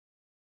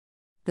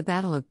The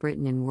Battle of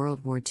Britain in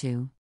World War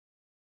II.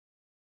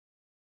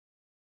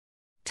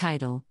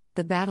 Title: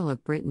 The Battle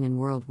of Britain in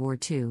World War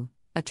II,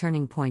 a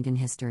turning point in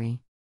history.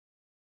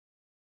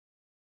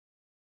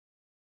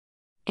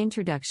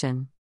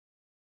 Introduction.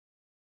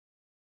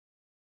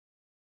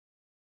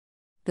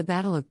 The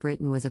Battle of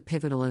Britain was a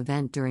pivotal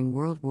event during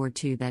World War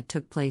II that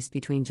took place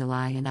between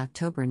July and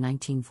October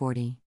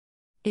 1940.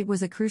 It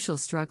was a crucial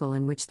struggle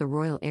in which the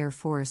Royal Air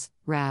Force,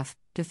 RAF,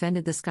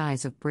 defended the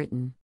skies of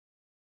Britain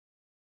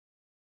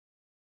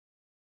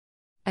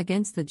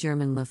against the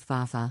German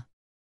Luftwaffe.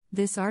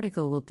 This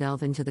article will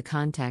delve into the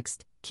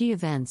context, key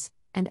events,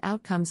 and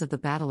outcomes of the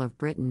Battle of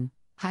Britain,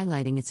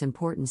 highlighting its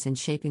importance in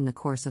shaping the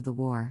course of the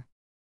war.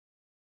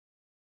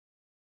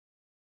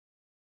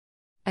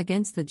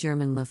 Against the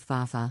German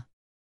Luftwaffe.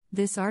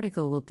 This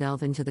article will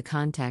delve into the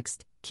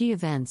context, key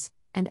events,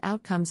 and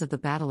outcomes of the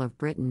Battle of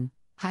Britain,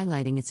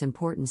 highlighting its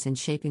importance in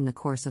shaping the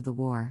course of the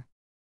war.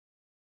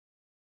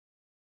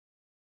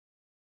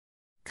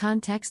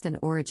 Context and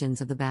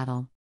origins of the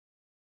battle.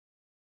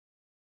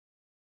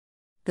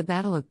 The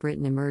Battle of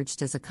Britain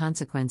emerged as a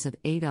consequence of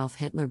Adolf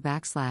Hitler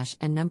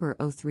and No.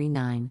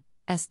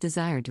 039's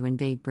desire to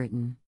invade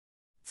Britain.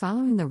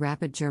 Following the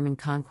rapid German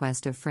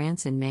conquest of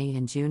France in May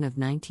and June of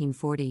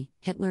 1940,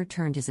 Hitler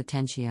turned his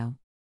attention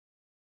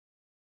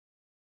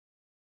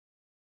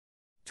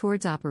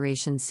towards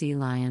Operation Sea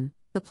Lion,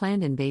 the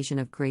planned invasion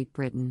of Great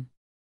Britain.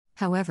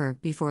 However,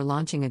 before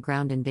launching a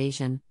ground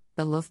invasion,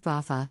 the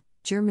Luftwaffe,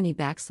 Germany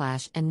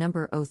and No.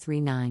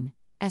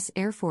 039's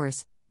Air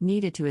Force,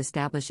 needed to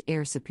establish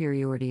air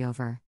superiority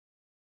over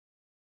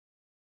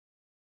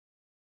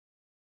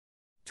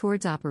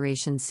towards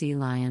Operation Sea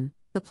Lion,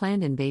 the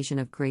planned invasion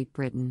of Great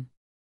Britain.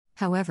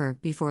 However,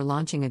 before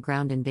launching a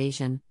ground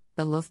invasion,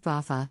 the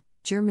Luftwaffe,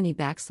 Germany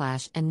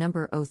and No.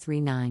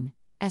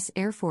 039's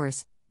Air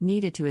Force,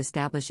 needed to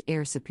establish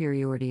air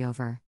superiority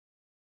over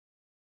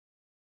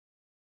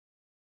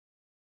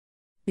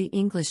the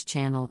English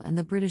Channel and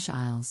the British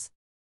Isles.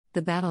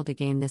 The battle to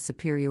gain this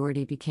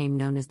superiority became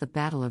known as the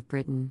Battle of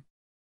Britain.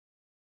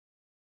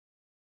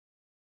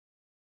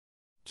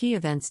 Key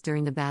events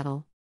during the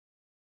battle.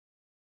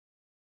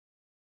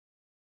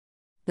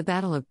 The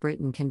Battle of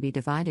Britain can be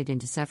divided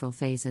into several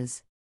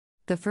phases.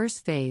 The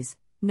first phase,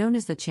 known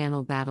as the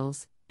Channel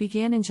Battles,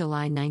 began in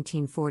July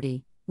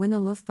 1940, when the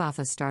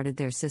Luftwaffe started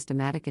their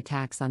systematic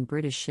attacks on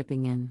British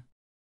shipping in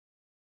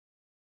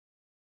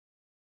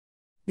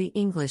the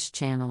English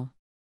Channel.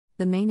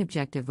 The main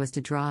objective was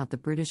to draw out the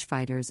British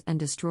fighters and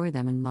destroy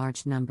them in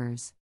large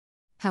numbers.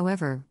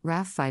 However,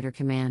 RAF Fighter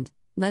Command,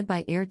 led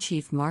by Air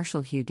Chief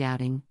Marshal Hugh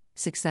Dowding,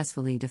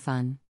 successfully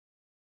defended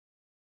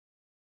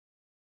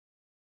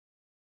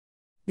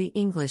the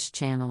English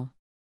Channel.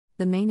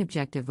 The main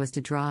objective was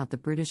to draw out the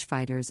British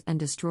fighters and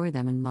destroy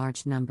them in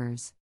large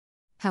numbers.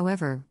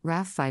 However,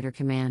 RAF Fighter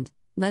Command,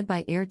 led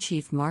by Air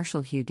Chief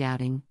Marshal Hugh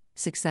Dowding,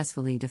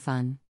 successfully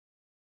defended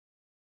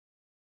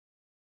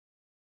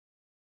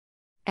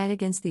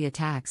against the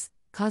attacks,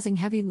 causing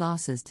heavy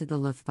losses to the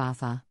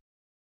Luftwaffe.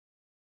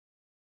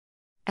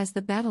 As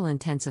the battle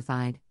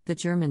intensified, the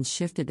Germans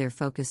shifted their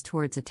focus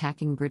towards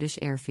attacking British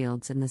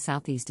airfields in the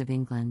southeast of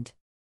England.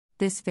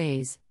 This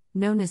phase,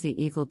 known as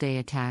the Eagle Day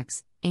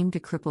attacks, aimed to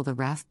cripple the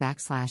RAF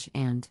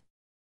and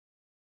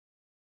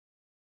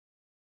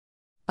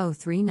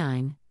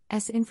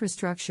O-39's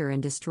infrastructure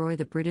and destroy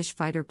the British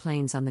fighter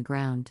planes on the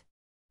ground.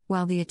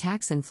 While the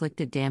attacks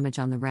inflicted damage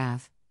on the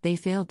RAF, they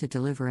failed to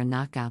deliver a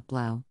knockout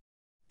blow.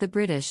 The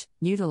British,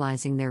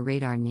 utilizing their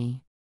radar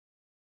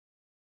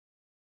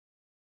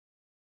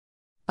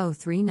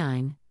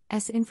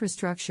O-39's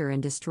infrastructure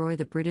and destroy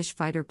the British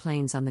fighter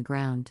planes on the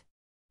ground.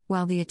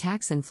 While the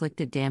attacks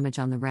inflicted damage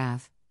on the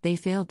RAF, they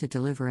failed to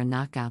deliver a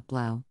knockout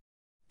blow.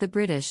 The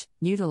British,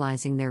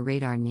 utilizing their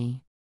radar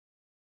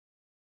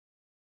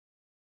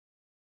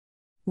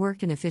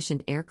work in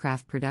efficient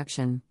aircraft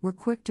production, were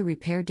quick to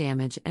repair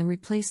damage and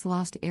replace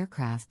lost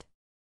aircraft.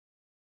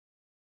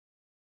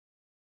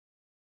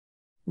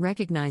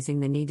 Recognizing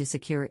the need to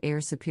secure air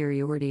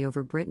superiority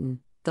over Britain,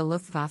 the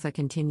Luftwaffe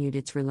continued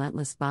its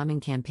relentless bombing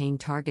campaign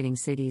targeting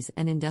cities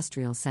and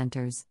industrial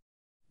centers.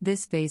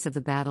 This phase of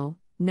the battle,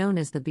 known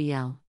as the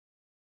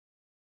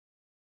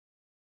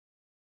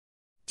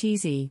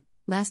BLTZ,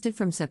 lasted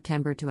from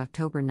September to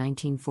October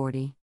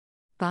 1940.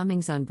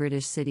 Bombings on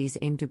British cities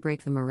aimed to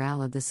break the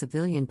morale of the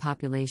civilian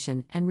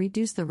population and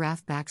reduce the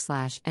RAF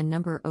and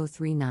No.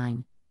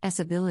 039's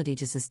ability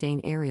to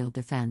sustain aerial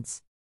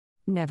defense.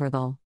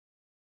 Nevertheless,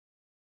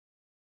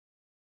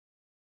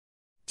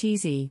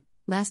 TZ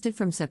lasted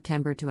from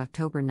September to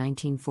October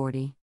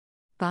 1940.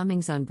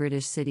 Bombings on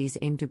British cities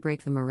aimed to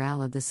break the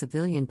morale of the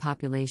civilian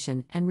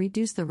population and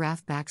reduce the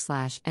RAF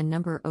and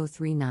No.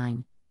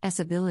 039's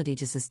ability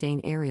to sustain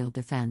aerial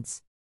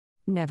defense.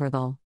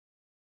 Nevertheless,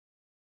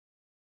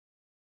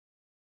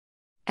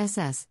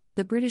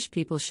 the British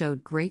people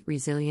showed great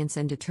resilience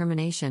and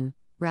determination,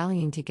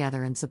 rallying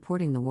together and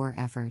supporting the war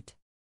effort.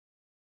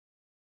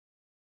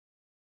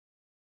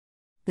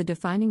 The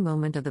defining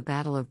moment of the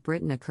Battle of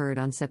Britain occurred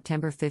on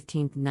September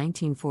 15,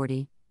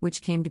 1940,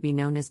 which came to be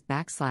known as /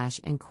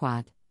 and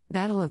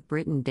Battle of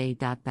Britain Day.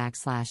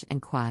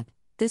 And Quad.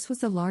 This was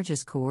the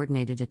largest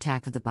coordinated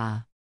attack of the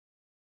BA.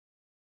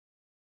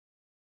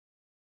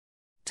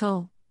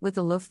 Toll, with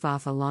the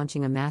Luftwaffe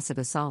launching a massive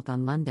assault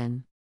on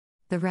London.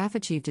 The RAF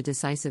achieved a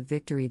decisive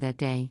victory that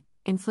day,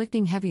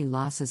 inflicting heavy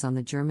losses on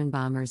the German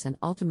bombers and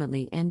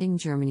ultimately ending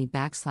Germany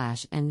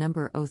 /and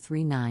number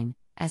 039,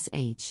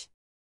 sh.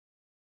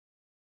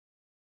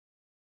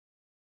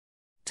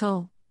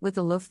 Toll, with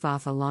the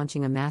Luftwaffe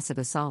launching a massive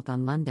assault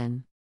on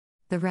London.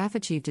 The RAF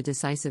achieved a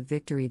decisive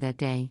victory that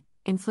day,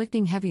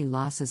 inflicting heavy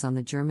losses on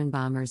the German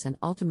bombers and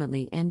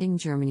ultimately ending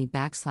Germany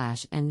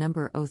 /and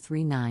number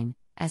 039,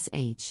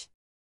 sh.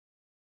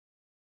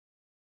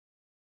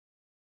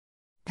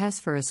 Pass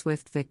for a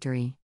swift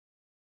victory.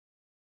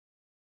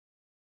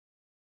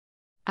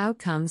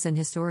 Outcomes and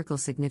historical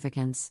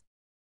significance.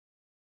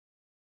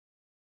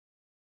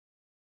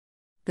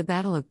 The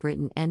Battle of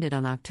Britain ended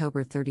on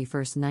October 31,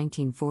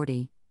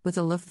 1940, with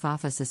the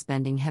Luftwaffe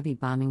suspending heavy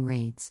bombing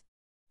raids.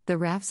 The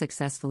RAF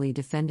successfully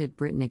defended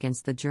Britain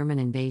against the German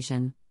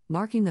invasion,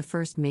 marking the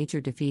first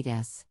major defeat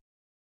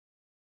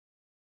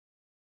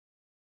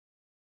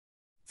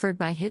suffered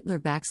by Hitler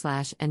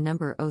 /and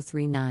number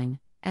 039,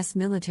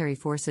 military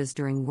forces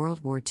during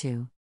World War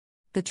II.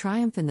 The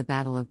triumph in the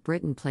Battle of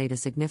Britain played a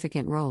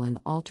significant role in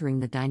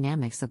altering the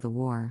dynamics of the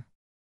war.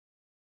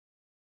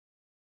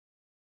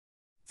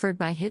 Suffered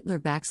by Hitler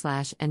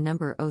 /and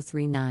number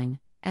 039,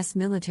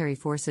 military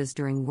forces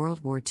during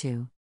World War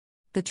II.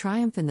 The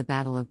triumph in the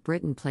Battle of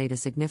Britain played a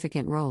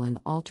significant role in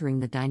altering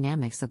the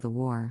dynamics of the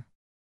war.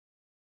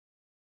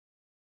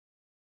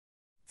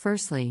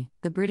 Firstly,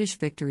 the British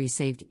victory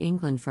saved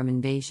England from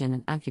invasion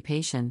and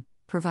occupation,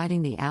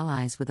 providing the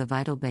Allies with a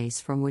vital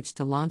base from which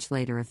to launch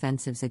later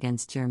offensives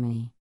against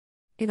Germany.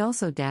 It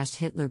also dashed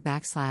Hitler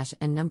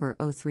 /and number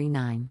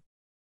 039.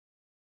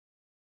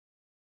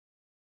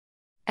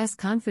 S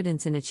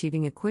confidence in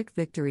achieving a quick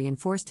victory and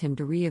forced him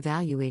to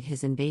re-evaluate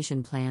his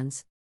invasion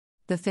plans.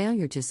 The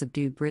failure to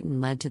subdue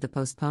Britain led to the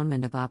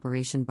postponement of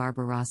Operation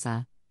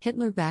Barbarossa,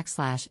 Hitler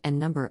 /and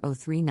number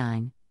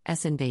 039,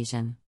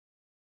 invasion.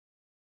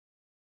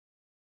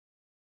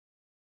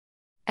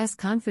 S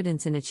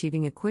confidence in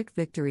achieving a quick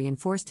victory and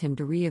forced him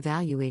to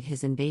re-evaluate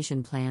his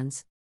invasion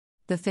plans.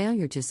 The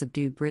failure to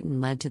subdue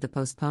Britain led to the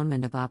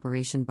postponement of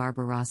Operation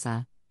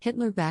Barbarossa,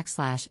 Hitler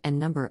 /and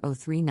number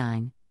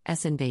 039,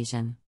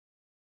 invasion.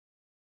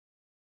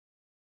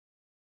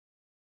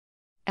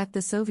 At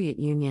the Soviet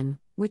Union,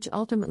 which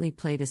ultimately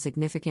played a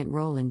significant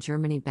role in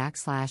Germany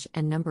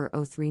 /and number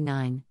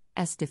 039,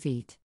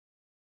 defeat.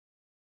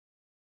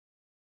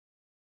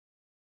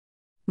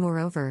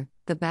 Moreover,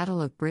 the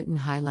Battle of Britain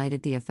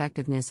highlighted the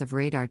effectiveness of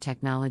radar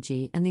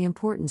technology and the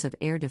importance of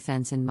air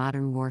defense in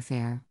modern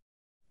warfare.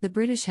 The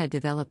British had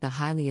developed a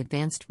highly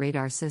advanced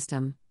radar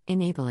system,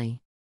 enabling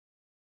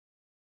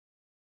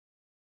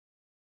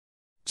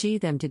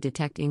them to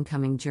detect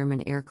incoming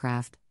German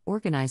aircraft,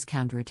 organize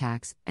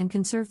counterattacks, and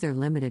conserve their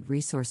limited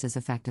resources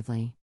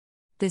effectively.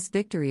 This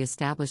victory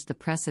established the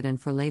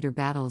precedent for later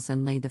battles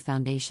and laid the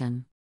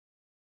foundation.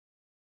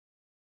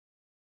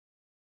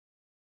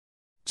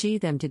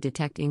 Them to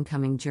detect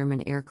incoming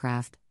German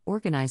aircraft,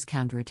 organize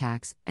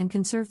counterattacks, and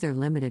conserve their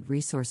limited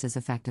resources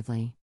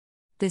effectively.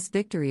 This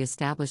victory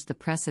established the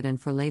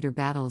precedent for later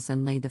battles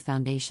and laid the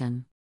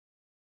foundation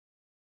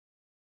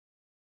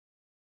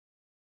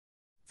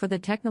for the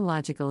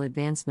technological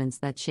advancements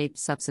that shaped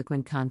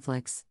subsequent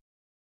conflicts.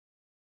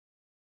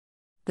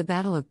 The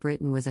Battle of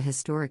Britain was a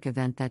historic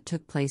event that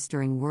took place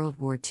during World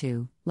War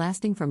II,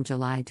 lasting from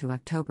July to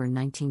October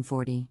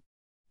 1940.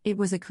 It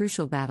was a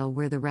crucial battle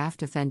where the RAF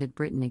defended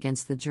Britain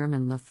against the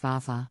German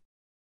Luftwaffe,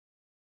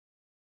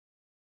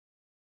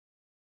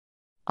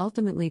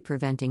 ultimately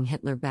preventing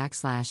Hitler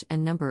 /and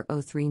number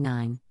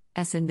 039,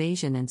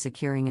 invasion and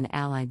securing an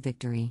Allied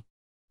victory.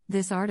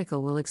 This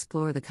article will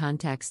explore the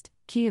context,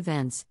 key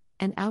events,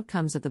 and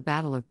outcomes of the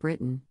Battle of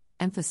Britain,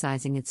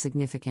 emphasizing its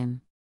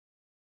significance.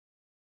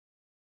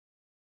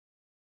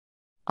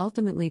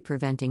 Ultimately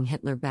preventing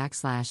Hitler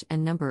 /and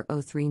number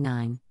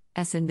 039,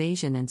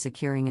 invasion and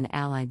securing an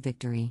Allied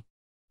victory.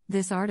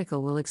 This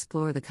article will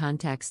explore the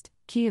context,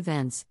 key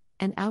events,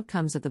 and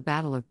outcomes of the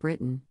Battle of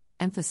Britain,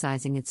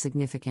 emphasizing its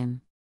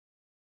significance.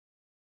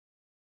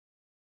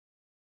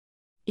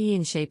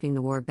 In shaping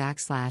the war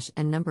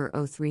 /and number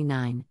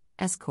 039,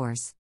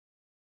 course.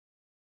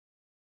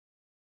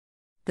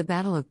 The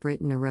Battle of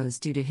Britain arose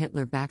due to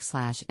Hitler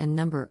 /and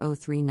number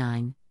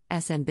 039,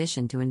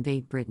 ambition to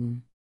invade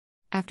Britain.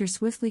 After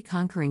swiftly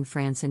conquering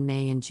France in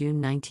May and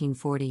June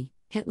 1940,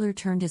 Hitler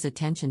turned his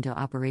attention to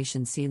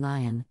Operation Sea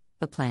Lion,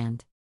 the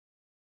planned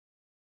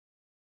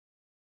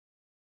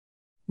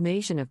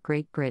invasion of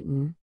Great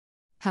Britain.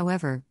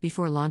 However,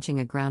 before launching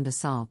a ground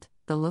assault,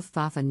 the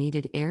Luftwaffe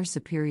needed air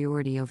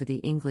superiority over the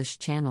English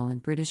Channel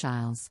and British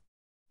Isles.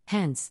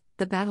 Hence,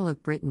 the Battle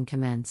of Britain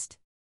commenced.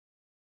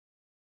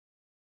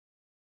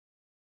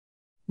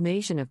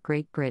 Invasion of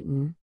Great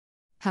Britain.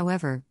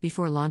 However,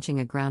 before launching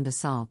a ground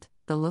assault,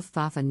 the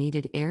Luftwaffe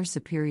needed air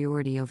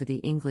superiority over the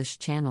English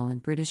Channel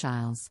and British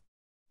Isles.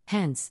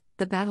 Hence,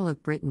 the Battle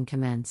of Britain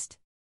commenced.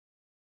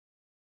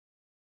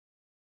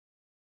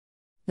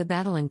 The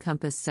battle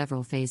encompassed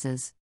several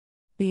phases.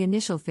 The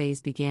initial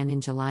phase began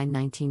in July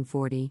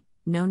 1940,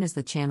 known as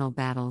the Channel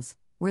Battles,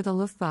 where the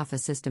Luftwaffe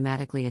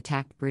systematically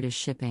attacked British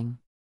shipping.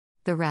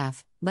 The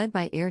RAF, led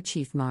by Air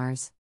Chief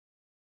Mars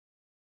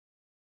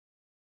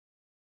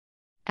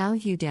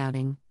Hugh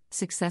Dowding,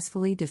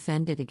 successfully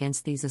defended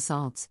against these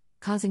assaults,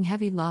 causing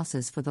heavy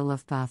losses for the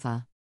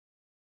Luftwaffe.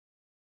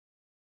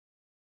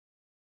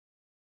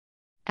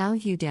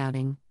 Hugh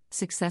Dowding,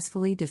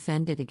 successfully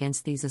defended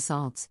against these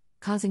assaults,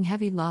 causing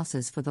heavy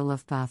losses for the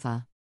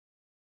Luftwaffe.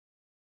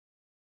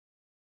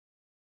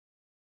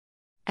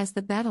 As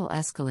the battle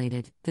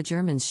escalated, the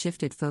Germans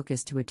shifted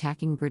focus to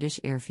attacking British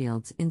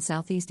airfields in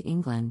southeast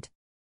England.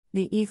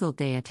 The Eagle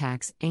Day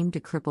attacks aimed to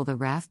cripple the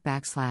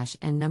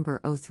RAF/and No.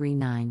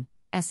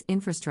 039's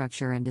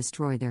infrastructure and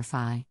destroy their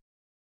FI.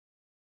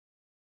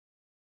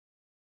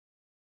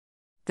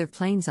 Their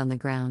planes on the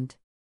ground.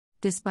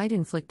 Despite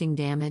inflicting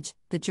damage,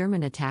 the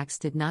German attacks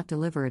did not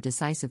deliver a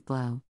decisive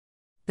blow.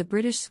 The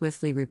British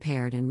swiftly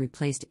repaired and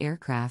replaced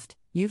aircraft,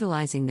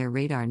 utilizing their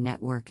radar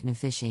network and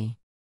efficiency.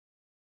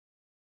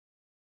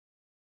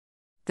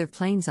 Their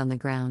planes on the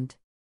ground.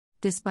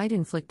 Despite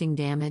inflicting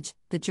damage,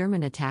 the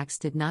German attacks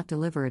did not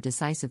deliver a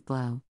decisive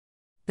blow.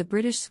 The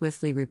British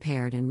swiftly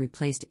repaired and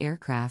replaced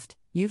aircraft,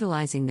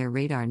 utilizing their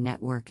radar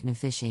network and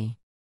efficiency.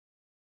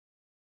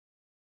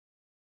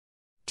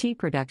 Tea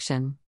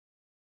production.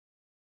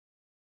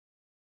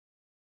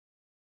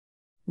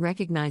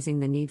 Recognizing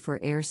the need for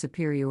air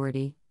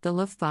superiority, the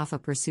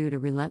Luftwaffe pursued a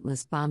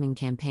relentless bombing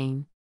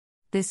campaign.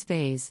 This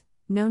phase,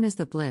 known as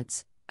the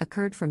Blitz,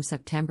 occurred from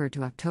September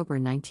to October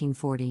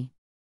 1940.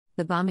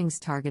 The bombings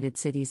targeted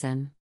cities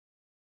and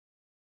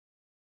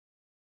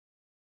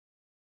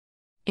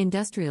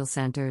industrial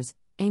centers,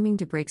 aiming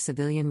to break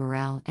civilian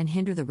morale and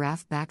hinder the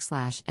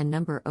RAF/and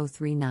No.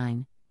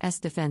 039's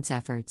defense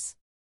efforts.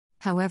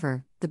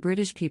 However, the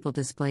British people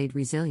displayed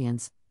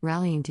resilience,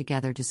 rallying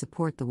together to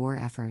support the war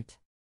effort.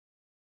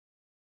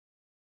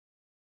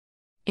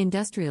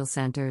 Industrial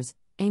centers,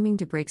 aiming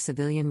to break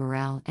civilian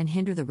morale and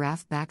hinder the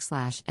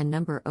RAF/and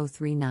No.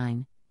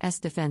 039's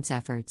defense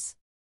efforts.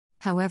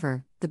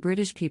 However, the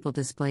British people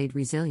displayed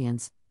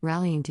resilience,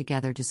 rallying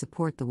together to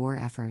support the war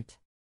effort.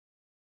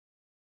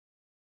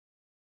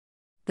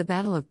 The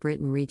Battle of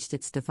Britain reached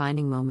its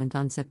defining moment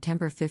on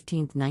September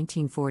 15,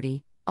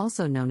 1940,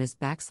 also known as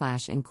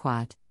 /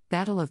 Quat,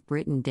 Battle of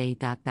Britain Day. /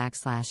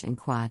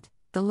 Quat.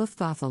 The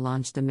Luftwaffe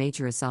launched a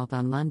major assault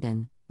on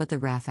London, but the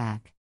RAF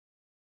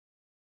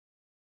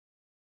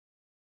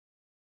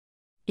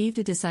achieved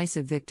a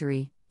decisive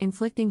victory,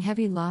 inflicting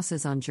heavy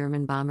losses on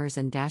German bombers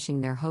and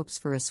dashing their hopes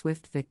for a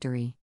swift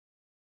victory.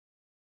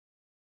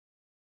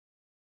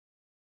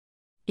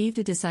 Achieved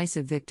a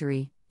decisive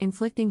victory,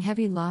 inflicting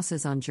heavy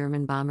losses on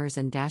German bombers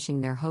and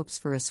dashing their hopes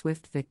for a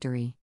swift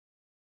victory.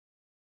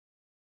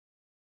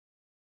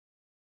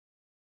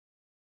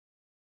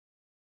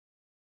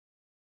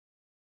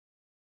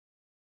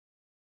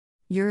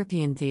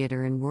 European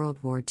theater in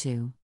World War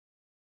II.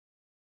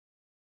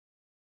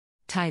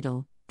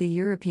 Title: The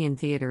European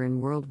Theater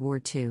in World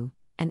War II,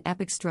 An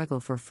Epic Struggle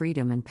for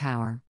Freedom and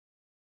Power.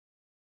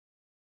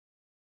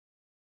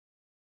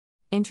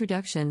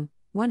 Introduction,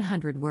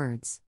 100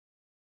 words.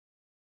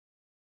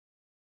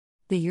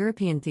 The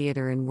European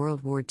theater in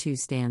World War II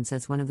stands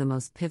as one of the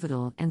most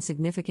pivotal and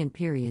significant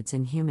periods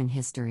in human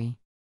history.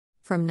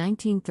 From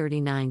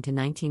 1939 to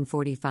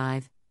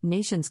 1945,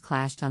 nations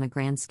clashed on a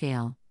grand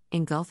scale,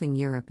 engulfing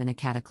Europe in a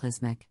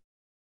cataclysmic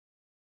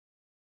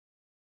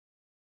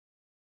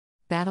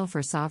battle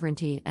for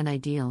sovereignty and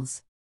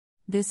ideals.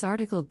 This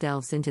article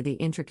delves into the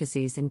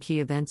intricacies and key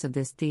events of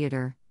this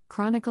theater,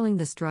 chronicling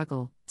the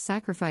struggle,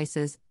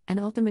 sacrifices, and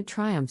ultimate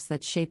triumphs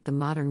that shaped the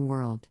modern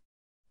world.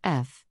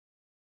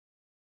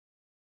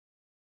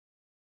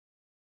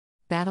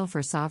 Battle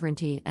for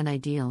sovereignty and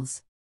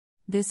ideals.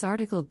 This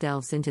article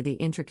delves into the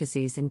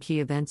intricacies and key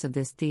events of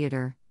this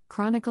theater,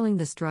 chronicling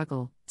the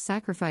struggle,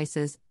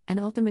 sacrifices, and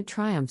ultimate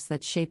triumphs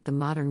that shaped the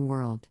modern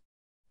world.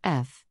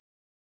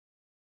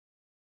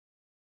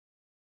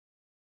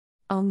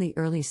 Only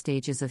early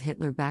stages of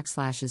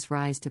Hitler/'s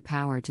rise to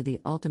power to the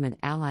ultimate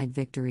Allied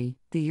victory,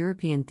 the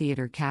European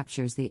theater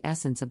captures the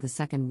essence of the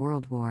Second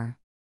World War.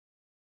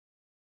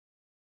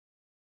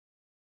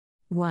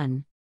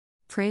 1.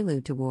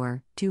 Prelude to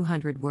War,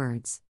 200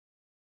 words.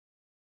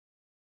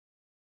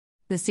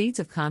 The seeds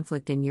of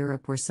conflict in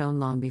Europe were sown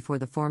long before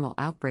the formal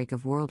outbreak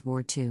of World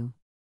War II.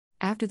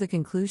 After the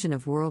conclusion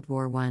of World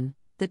War I,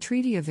 the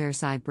Treaty of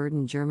Versailles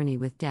burdened Germany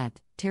with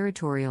debt,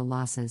 territorial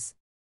losses,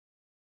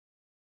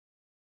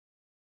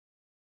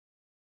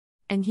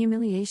 and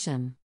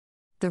humiliation.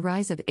 The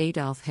rise of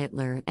Adolf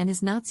Hitler and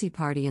his Nazi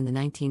Party in the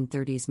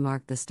 1930s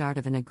marked the start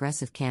of an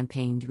aggressive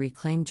campaign to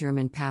reclaim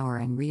German power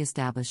and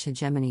re-establish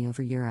hegemony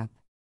over Europe.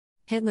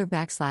 Hitler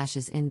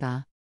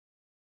 /INBA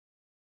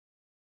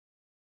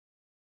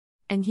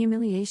and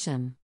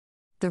humiliation.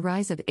 The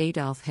rise of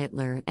Adolf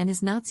Hitler and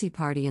his Nazi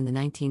Party in the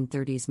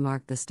 1930s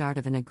marked the start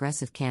of an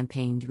aggressive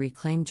campaign to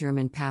reclaim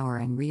German power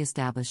and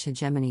re-establish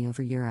hegemony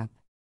over Europe.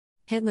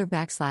 Hitler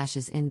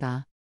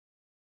 /INBA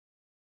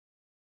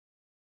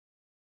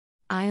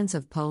Ions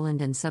of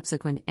Poland and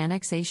subsequent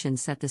annexation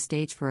set the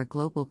stage for a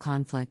global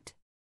conflict.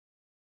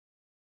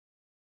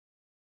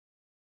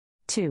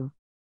 2.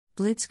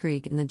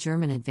 Blitzkrieg and the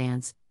German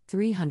advance,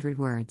 300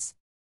 words.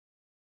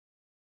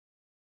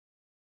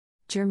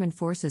 German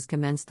forces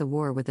commenced the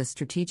war with a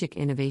strategic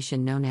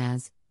innovation known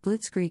as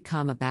Blitzkrieg,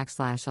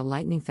 a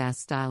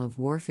lightning-fast style of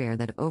warfare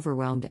that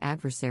overwhelmed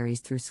adversaries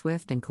through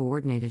swift and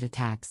coordinated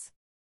attacks.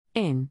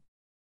 In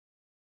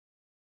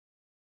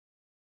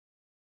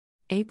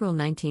April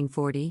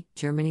 1940,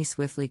 Germany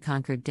swiftly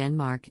conquered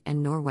Denmark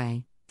and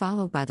Norway,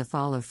 followed by the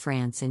fall of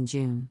France in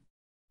June.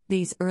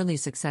 These early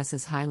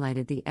successes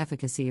highlighted the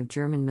efficacy of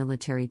German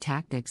military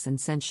tactics and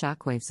sent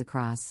shockwaves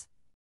across.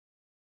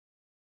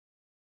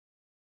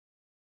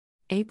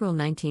 April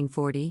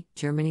 1940,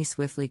 Germany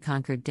swiftly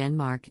conquered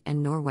Denmark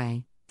and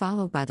Norway,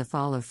 followed by the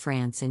fall of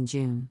France in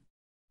June.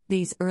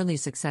 These early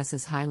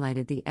successes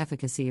highlighted the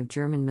efficacy of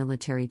German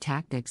military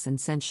tactics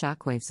and sent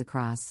shockwaves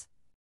across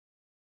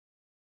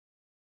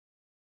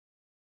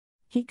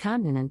the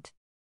continent.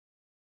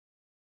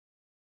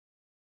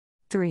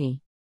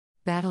 3.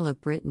 Battle of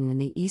Britain and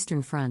the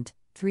Eastern Front,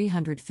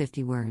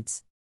 350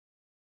 words.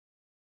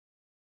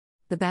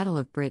 The Battle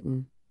of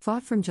Britain,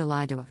 fought from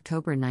July to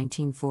October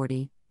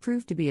 1940,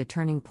 proved to be a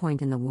turning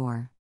point in the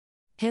war.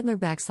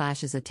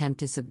 Hitler's attempt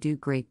to subdue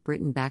Great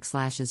Britain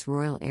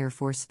Royal Air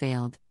Force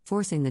failed,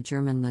 forcing the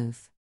German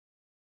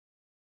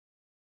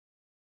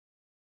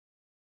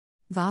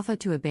Luftwaffe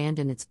to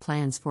abandon its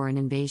plans for an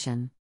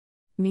invasion.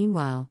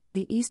 Meanwhile,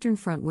 the Eastern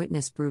Front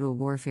witnessed brutal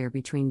warfare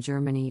between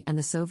Germany and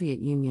the Soviet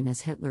Union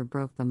as Hitler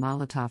broke the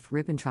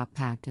Molotov-Ribbentrop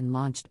Pact and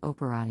launched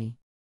Operati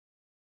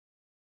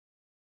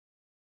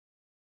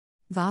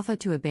Waffe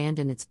to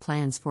abandon its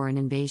plans for an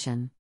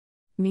invasion.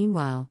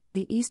 Meanwhile,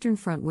 the Eastern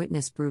Front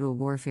witnessed brutal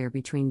warfare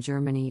between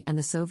Germany and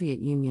the Soviet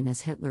Union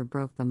as Hitler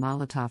broke the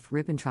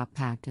Molotov-Ribbentrop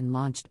Pact and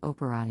launched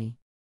Operati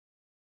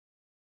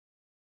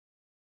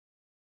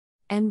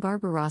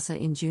Barbarossa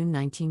in June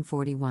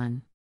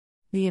 1941.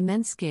 The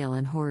immense scale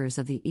and horrors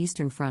of the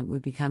Eastern Front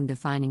would become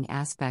defining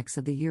aspects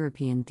of the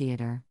European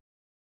theater.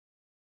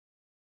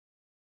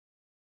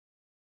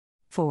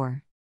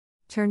 4.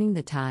 Turning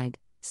the Tide,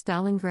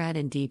 Stalingrad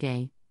and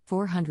D-Day,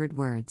 400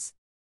 words.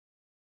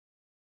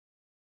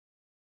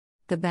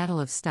 The Battle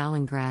of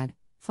Stalingrad,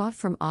 fought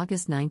from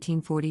August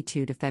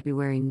 1942 to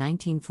February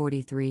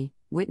 1943,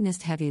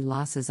 witnessed heavy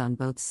losses on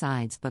both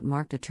sides but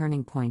marked a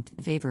turning point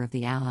in favor of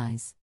the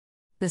Allies.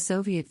 The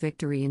Soviet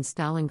victory in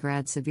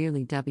Stalingrad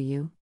severely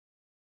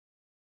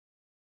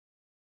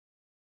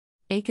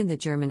weakened the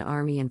German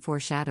army and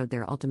foreshadowed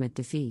their ultimate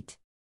defeat.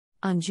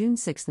 On June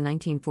 6,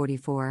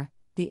 1944,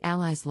 the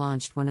Allies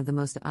launched one of the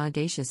most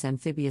audacious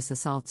amphibious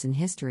assaults in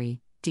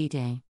history,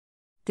 D-Day.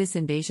 This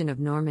invasion of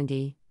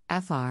Normandy,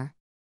 Fr.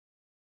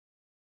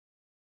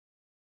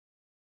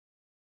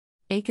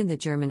 weakened the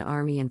German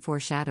army and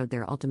foreshadowed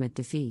their ultimate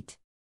defeat.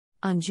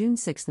 On June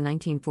 6,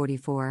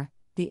 1944,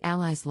 the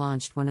Allies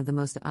launched one of the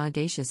most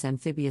audacious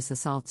amphibious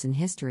assaults in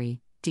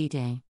history,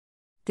 D-Day.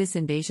 This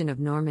invasion of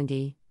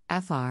Normandy,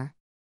 Fr.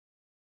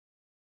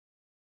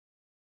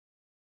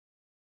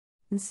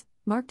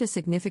 marked a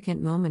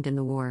significant moment in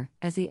the war,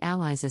 as the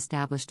Allies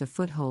established a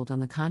foothold on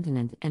the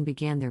continent and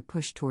began their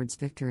push towards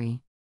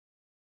victory.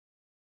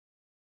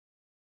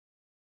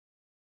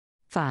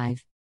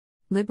 5.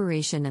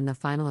 Liberation and the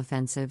Final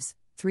Offensives,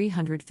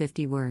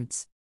 350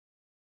 words.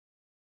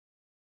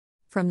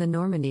 From the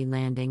Normandy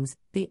landings,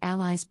 the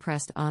Allies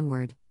pressed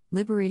onward,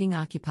 liberating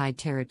occupied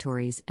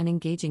territories and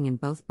engaging in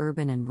both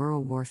urban and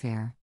rural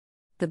warfare.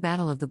 The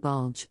Battle of the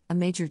Bulge, a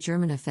major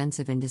German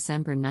offensive in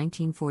December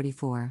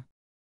 1944,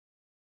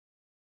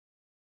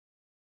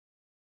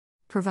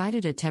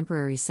 provided a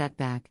temporary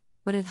setback,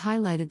 but it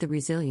highlighted the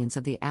resilience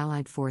of the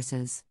Allied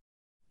forces.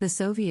 The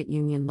Soviet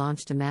Union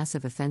launched a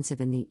massive offensive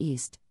in the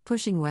east,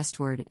 pushing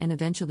westward and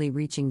eventually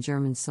reaching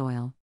German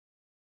soil.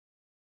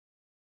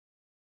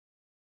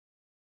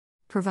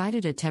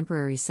 Provided a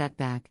temporary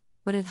setback,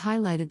 but it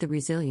highlighted the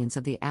resilience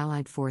of the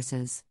Allied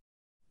forces.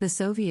 The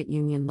Soviet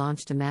Union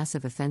launched a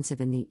massive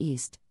offensive in the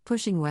east,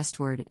 pushing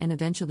westward and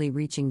eventually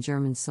reaching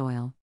German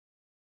soil.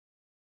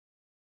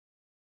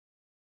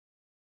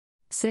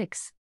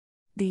 6.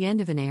 The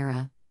End of an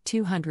Era,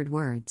 200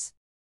 words.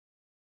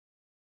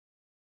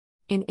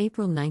 In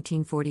April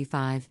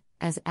 1945,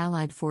 as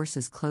Allied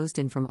forces closed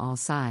in from all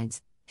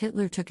sides,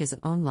 Hitler took his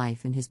own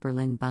life in his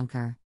Berlin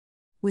bunker.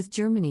 With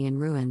Germany in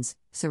ruins,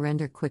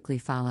 surrender quickly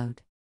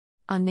followed.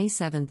 On May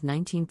 7,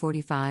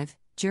 1945,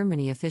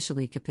 Germany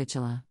officially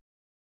capitulated,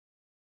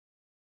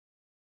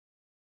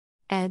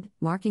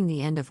 marking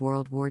the end of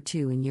World War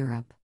II in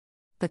Europe.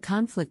 The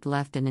conflict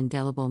left an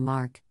indelible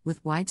mark,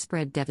 with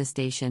widespread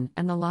devastation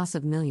and the loss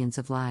of millions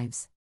of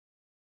lives.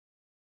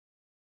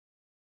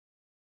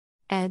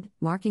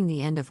 Marking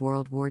the end of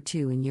World War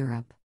II in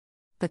Europe.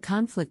 The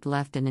conflict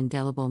left an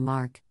indelible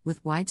mark,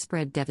 with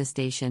widespread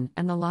devastation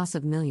and the loss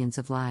of millions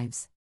of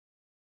lives.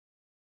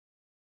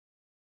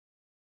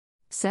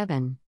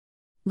 7.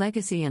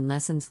 Legacy and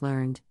Lessons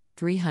Learned,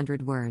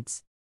 300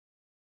 words.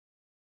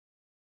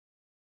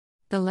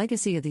 The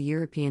legacy of the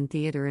European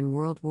theater in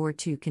World War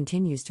II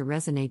continues to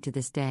resonate to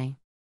this day.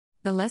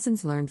 The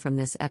lessons learned from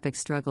this epic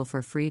struggle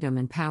for freedom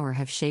and power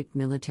have shaped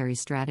military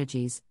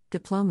strategies,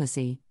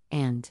 diplomacy,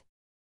 and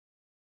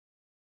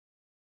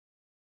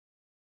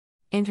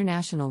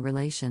international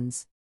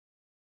relations.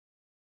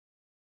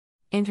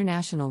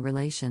 International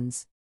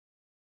relations.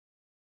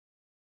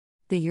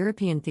 The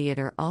European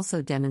theater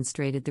also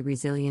demonstrated the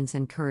resilience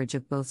and courage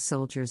of both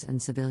soldiers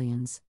and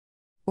civilians.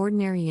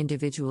 Ordinary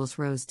individuals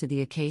rose to the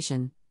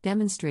occasion,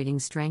 demonstrating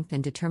strength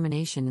and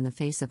determination in the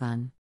face of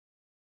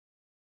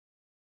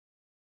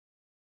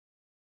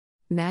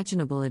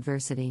unimaginable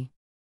adversity.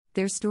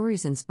 Their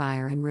stories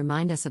inspire and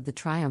remind us of the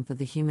triumph of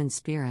the human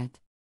spirit.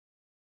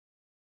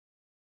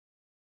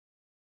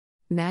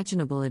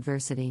 Imaginable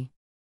adversity.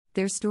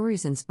 Their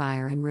stories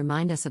inspire and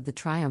remind us of the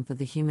triumph of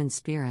the human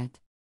spirit.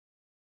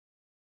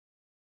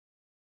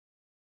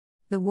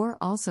 The war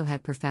also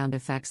had profound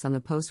effects on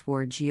the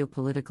post-war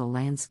geopolitical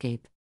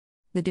landscape.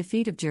 The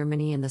defeat of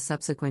Germany and the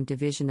subsequent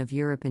division of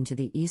Europe into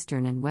the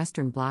Eastern and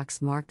Western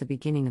blocs marked the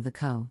beginning of the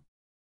Cold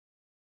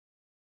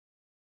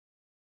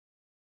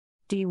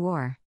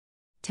War.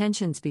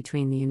 Tensions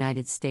between the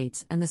United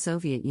States and the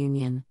Soviet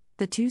Union,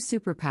 the two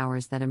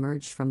superpowers that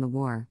emerged from the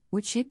war,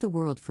 would shape the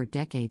world for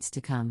decades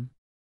to come.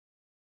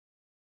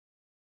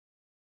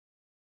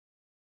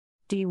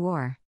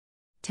 War.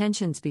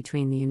 Tensions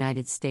between the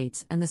United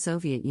States and the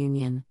Soviet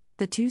Union,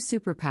 the two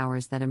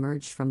superpowers that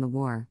emerged from the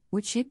war,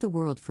 would shape the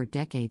world for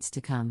decades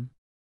to come.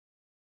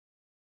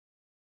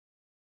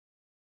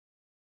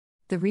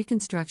 The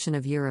reconstruction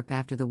of Europe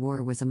after the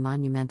war was a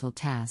monumental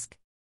task.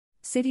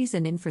 Cities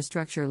and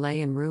infrastructure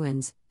lay in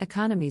ruins,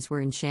 economies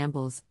were in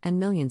shambles, and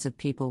millions of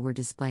people were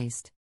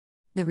displaced.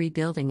 The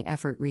rebuilding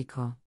effort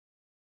required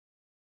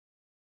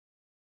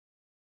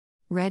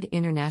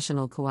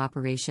international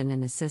cooperation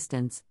and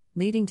assistance,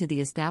 leading to the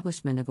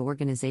establishment of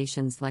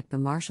organizations like the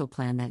Marshall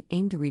Plan that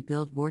aimed to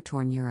rebuild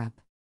war-torn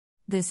Europe.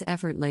 This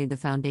effort laid the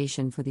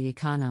foundation for the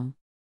economic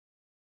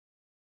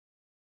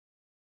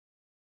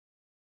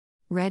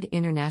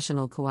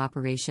international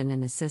cooperation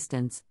and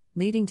assistance,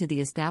 leading to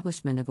the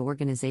establishment of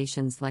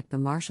organizations like the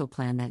Marshall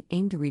Plan that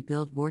aimed to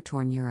rebuild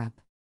war-torn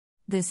Europe.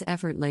 This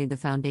effort laid the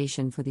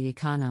foundation for the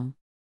economic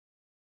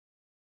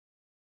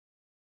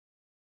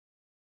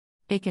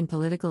and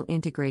political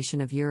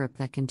integration of Europe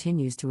that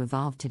continues to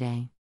evolve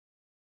today.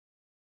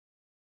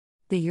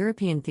 The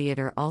European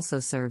theater also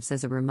serves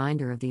as a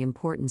reminder of the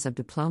importance of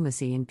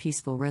diplomacy and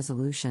peaceful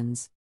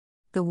resolutions.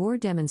 The war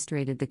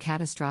demonstrated the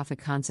catastrophic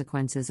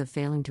consequences of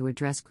failing to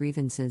address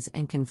grievances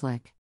and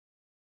conflict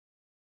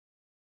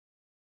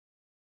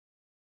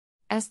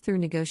through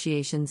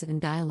negotiations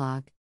and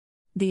dialogue.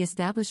 The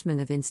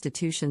establishment of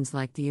institutions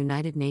like the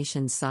United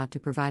Nations sought to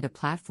provide a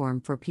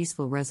platform for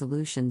peaceful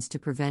resolutions to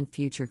prevent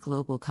future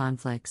global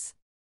conflicts.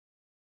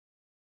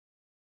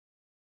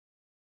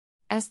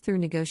 Through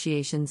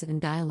negotiations and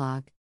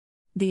dialogue.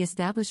 The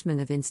establishment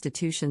of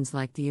institutions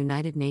like the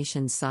United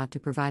Nations sought to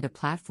provide a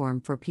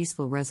platform for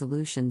peaceful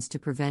resolutions to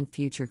prevent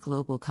future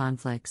global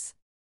conflicts.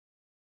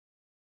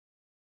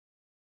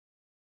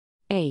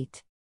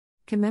 8.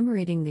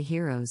 Commemorating the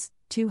heroes,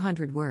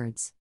 200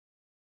 words.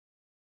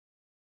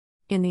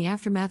 In the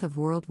aftermath of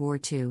World War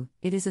II,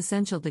 it is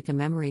essential to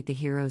commemorate the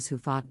heroes who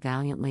fought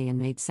valiantly and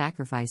made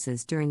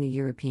sacrifices during the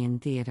European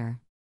theater.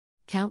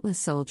 Countless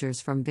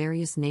soldiers from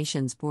various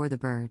nations bore the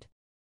burden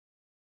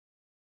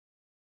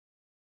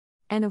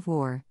of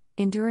war,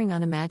 enduring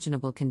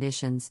unimaginable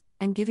conditions,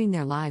 and giving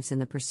their lives in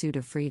the pursuit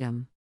of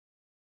freedom.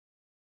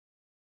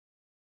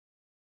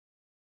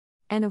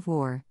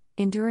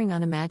 Enduring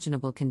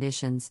unimaginable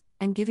conditions,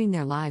 and giving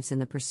their lives in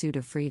the pursuit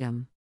of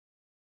freedom.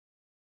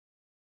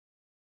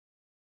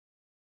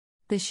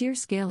 The sheer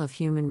scale of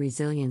human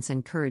resilience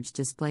and courage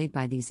displayed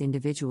by these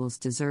individuals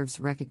deserves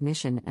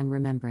recognition and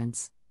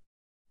remembrance.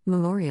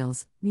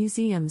 Memorials,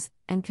 museums,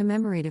 and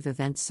commemorative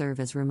events serve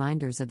as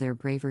reminders of their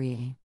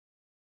bravery.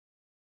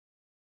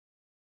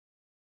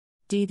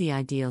 The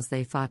ideals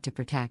they fought to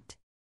protect.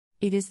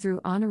 It is through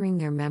honoring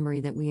their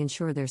memory that we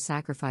ensure their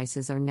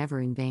sacrifices are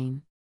never in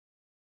vain.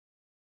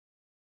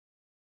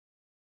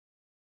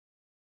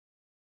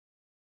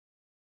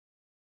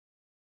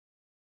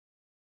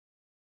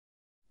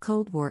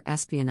 Cold War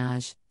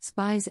espionage,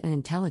 spies and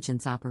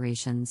intelligence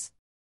operations.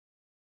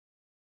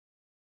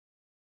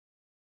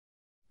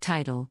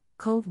 Title: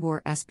 Cold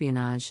War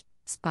espionage,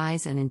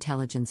 spies and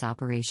intelligence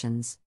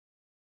operations.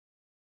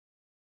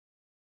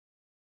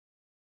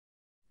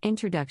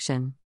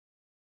 Introduction.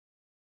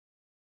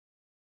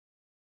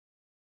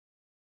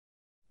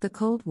 The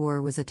Cold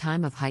War was a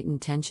time of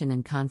heightened tension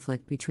and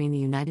conflict between the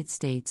United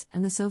States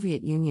and the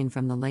Soviet Union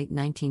from the late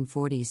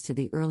 1940s to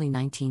the early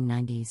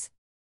 1990s.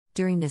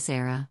 During this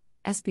era,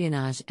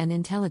 espionage and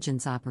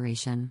intelligence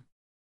operation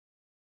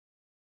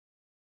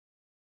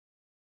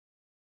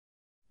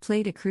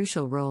played a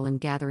crucial role in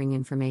gathering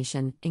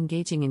information,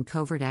 engaging in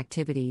covert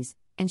activities,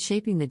 and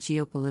shaping the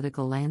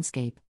geopolitical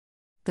landscape.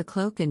 The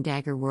cloak and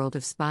dagger world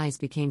of spies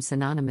became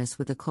synonymous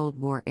with the Cold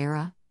War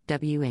era,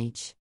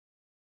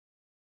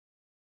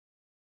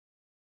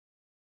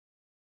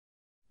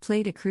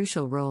 played a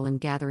crucial role in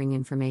gathering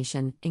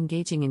information,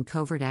 engaging in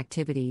covert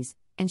activities,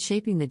 and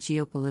shaping the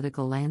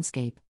geopolitical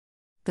landscape.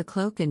 The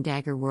cloak and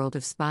dagger world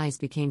of spies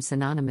became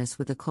synonymous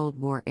with the Cold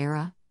War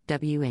era.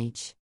 Both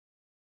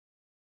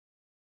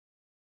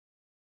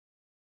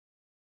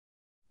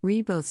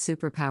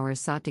superpowers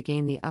sought to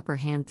gain the upper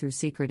hand through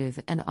secretive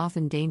and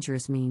often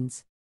dangerous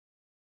means.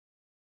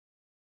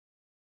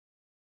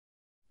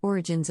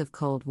 Origins of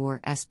Cold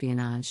War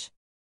espionage.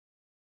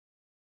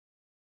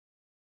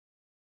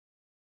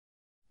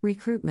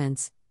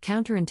 Recruitments,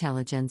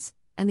 counterintelligence,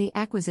 and the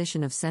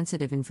acquisition of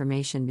sensitive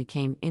information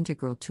became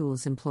integral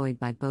tools employed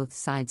by both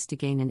sides to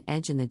gain an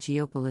edge in the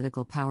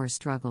geopolitical power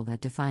struggle that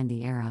defined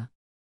the era.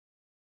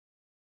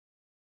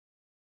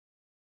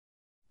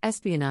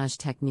 Espionage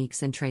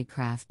techniques and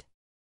tradecraft.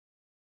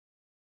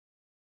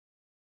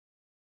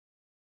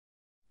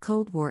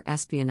 Cold War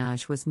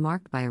espionage was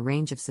marked by a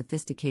range of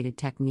sophisticated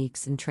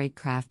techniques and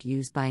tradecraft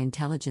used by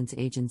intelligence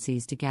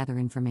agencies to gather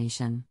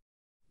information.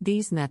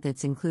 These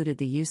methods included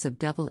the use of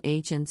double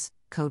agents,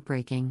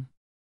 code-breaking,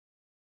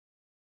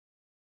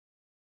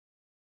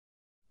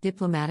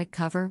 diplomatic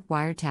cover,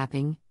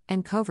 wiretapping,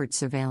 and covert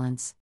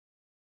surveillance.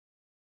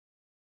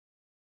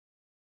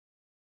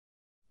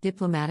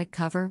 Diplomatic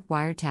cover,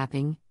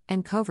 wiretapping,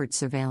 and covert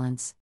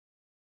surveillance.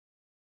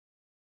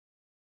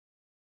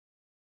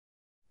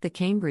 The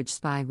Cambridge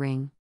spy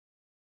ring.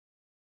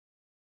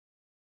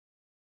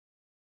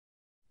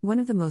 One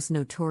of the most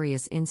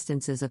notorious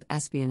instances of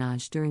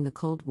espionage during the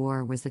Cold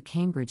War was the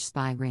Cambridge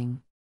spy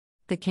ring.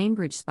 The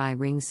Cambridge spy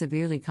ring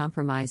severely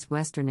compromised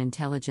Western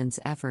intelligence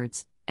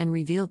efforts and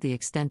revealed the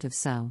extent of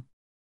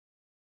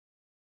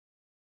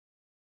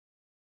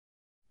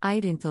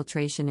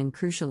infiltration in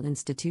crucial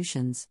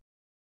institutions.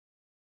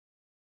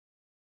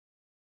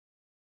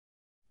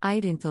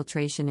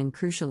 Infiltration in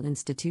crucial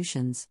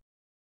institutions.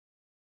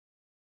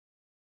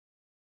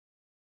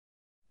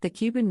 The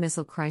Cuban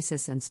Missile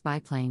Crisis and spy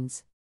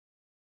planes.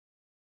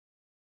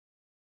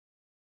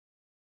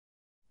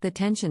 The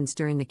tensions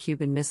during the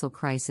Cuban Missile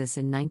Crisis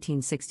in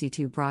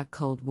 1962 brought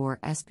Cold War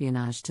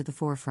espionage to the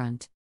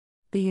forefront.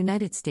 The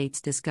United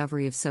States'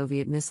 discovery of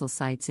Soviet missile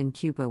sites in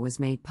Cuba was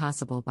made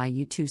possible by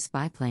U-2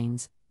 spy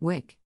planes,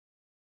 WIC.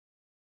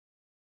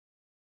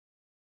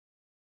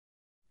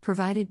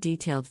 Provided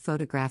detailed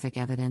photographic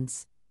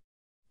evidence.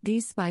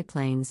 These spy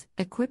planes,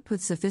 equipped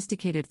with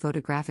sophisticated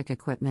photographic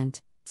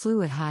equipment,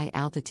 flew at high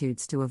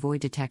altitudes to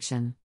avoid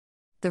detection.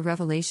 The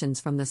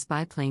revelations from the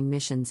spy plane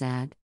missions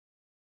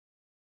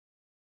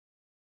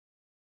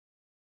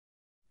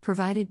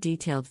provided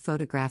detailed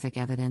photographic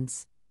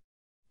evidence.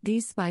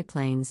 These spy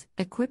planes,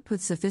 equipped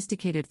with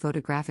sophisticated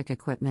photographic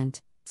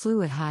equipment,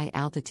 flew at high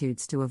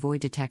altitudes to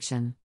avoid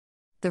detection.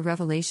 The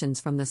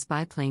revelations from the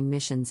spy plane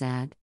missions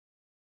add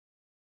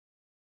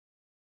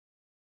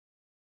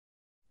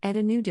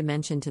a new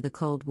dimension to the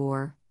Cold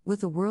War,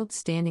 with the world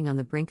standing on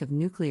the brink of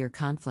nuclear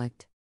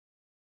conflict.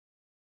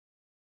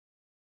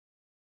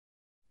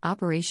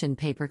 Operation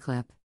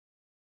Paperclip.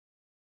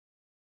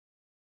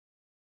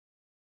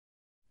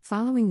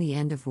 Following the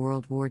end of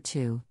World War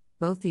II,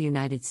 both the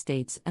United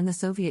States and the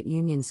Soviet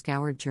Union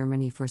scoured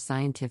Germany for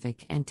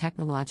scientific and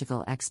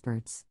technological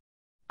experts.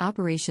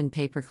 Operation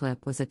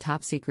Paperclip was a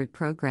top-secret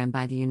program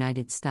by the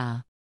United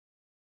States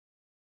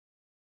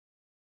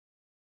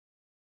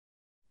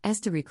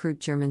to recruit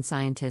German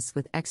scientists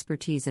with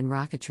expertise in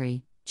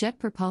rocketry, jet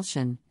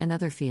propulsion, and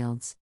other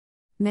fields.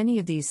 Many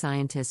of these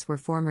scientists were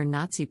former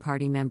Nazi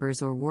Party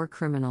members or war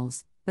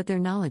criminals, but their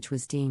knowledge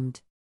was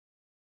deemed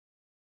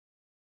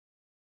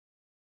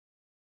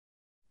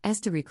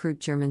to recruit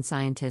German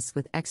scientists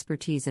with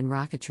expertise in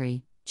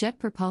rocketry, jet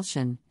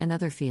propulsion, and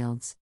other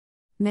fields.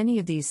 Many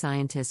of these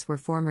scientists were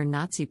former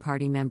Nazi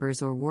Party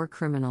members or war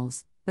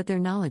criminals, but their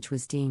knowledge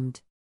was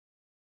deemed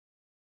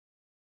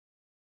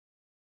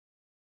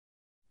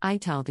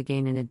to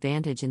gain an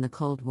advantage in the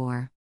Cold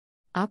War.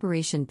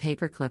 Operation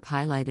Paperclip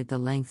highlighted the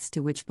lengths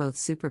to which both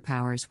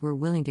superpowers were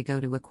willing to go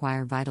to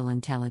acquire vital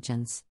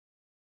intelligence.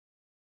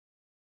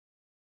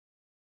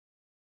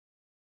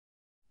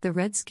 The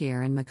Red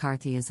Scare and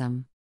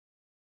McCarthyism.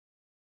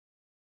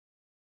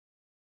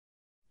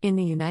 In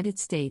the United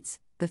States,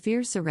 the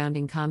fears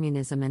surrounding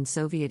communism and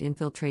Soviet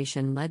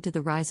infiltration led to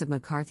the rise of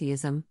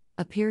McCarthyism,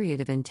 a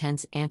period of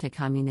intense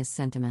anti-communist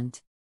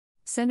sentiment.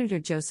 Senator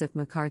Joseph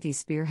McCarthy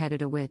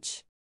spearheaded a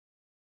witch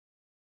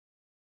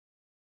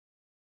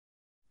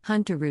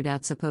hunt to root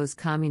out supposed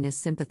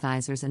communist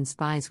sympathizers and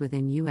spies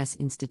within U.S.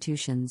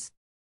 institutions.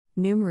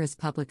 Numerous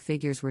public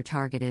figures were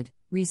targeted,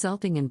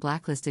 resulting in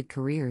blacklisted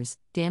careers,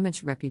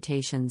 damaged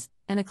reputations,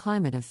 and a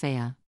climate of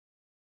fear.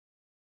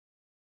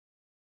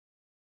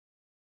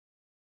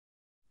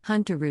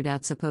 Hunt to root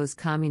out supposed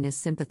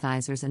communist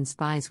sympathizers and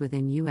spies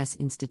within U.S.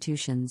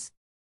 institutions.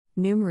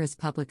 Numerous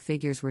public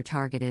figures were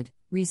targeted,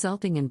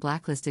 resulting in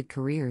blacklisted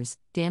careers,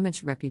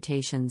 damaged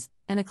reputations,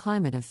 and a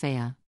climate of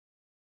fear.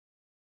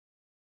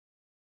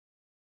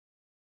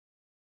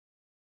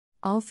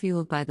 All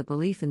fueled by the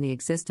belief in the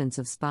existence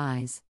of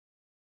spies.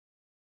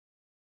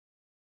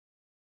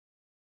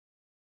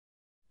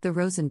 The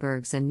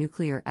Rosenbergs and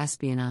nuclear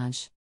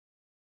espionage.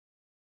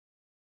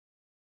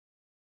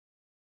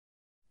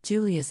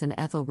 Julius and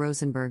Ethel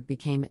Rosenberg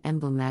became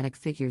emblematic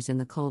figures in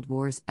the Cold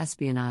War's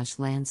espionage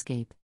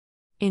landscape.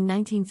 In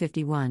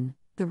 1951,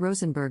 the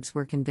Rosenbergs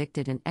were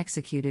convicted and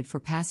executed for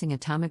passing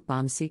atomic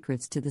bomb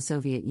secrets to the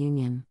Soviet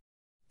Union.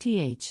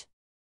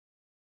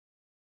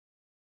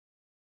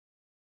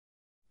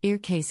 Their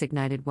case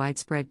ignited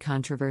widespread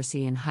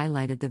controversy and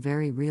highlighted the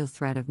very real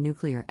threat of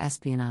nuclear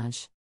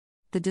espionage.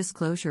 The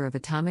disclosure of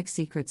atomic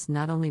secrets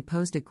not only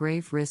posed a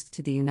grave risk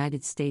to the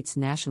United States'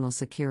 national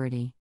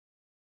security.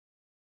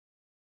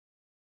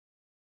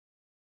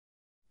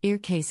 Their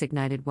case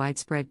ignited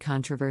widespread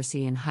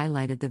controversy and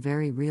highlighted the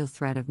very real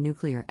threat of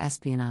nuclear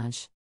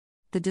espionage.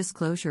 The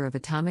disclosure of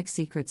atomic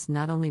secrets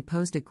not only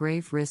posed a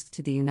grave risk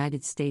to the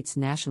United States'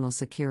 national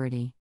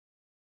security,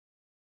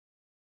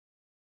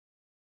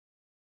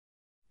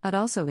 but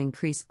also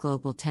increased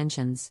global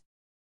tensions.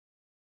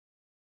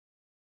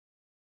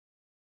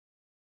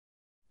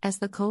 As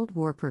the Cold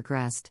War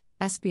progressed,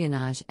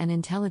 espionage and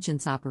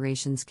intelligence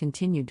operations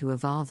continued to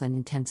evolve and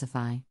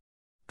intensify.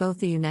 Both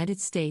the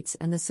United States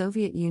and the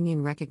Soviet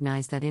Union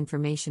recognized that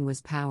information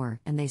was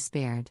power, and they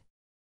spared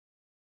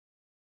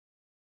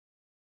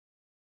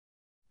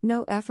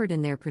no effort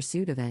in their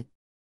pursuit of it.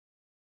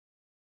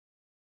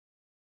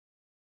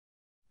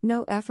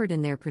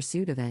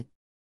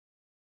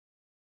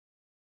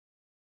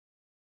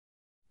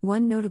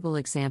 One notable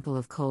example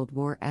of Cold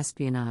War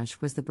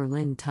espionage was the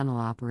Berlin Tunnel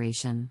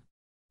operation.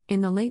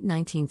 In the late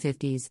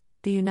 1950s,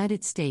 the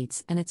United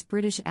States and its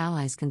British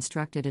allies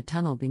constructed a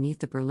tunnel beneath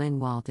the Berlin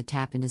Wall to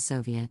tap into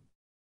Soviet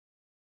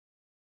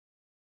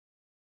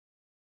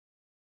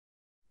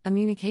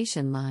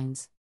communication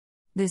lines.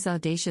 This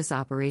audacious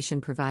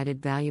operation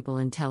provided valuable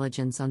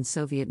intelligence on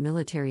Soviet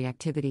military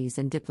activities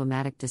and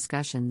diplomatic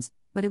discussions,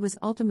 but it was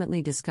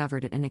ultimately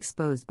discovered and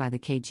exposed by the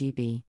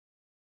KGB.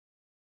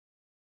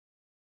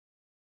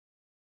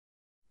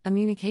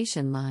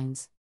 Communication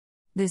lines.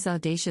 This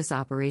audacious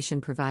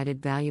operation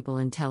provided valuable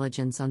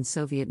intelligence on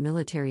Soviet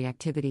military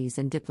activities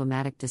and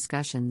diplomatic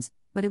discussions,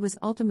 but it was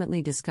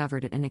ultimately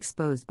discovered and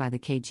exposed by the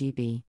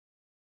KGB.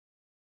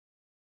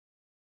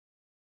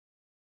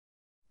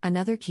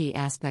 Another key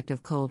aspect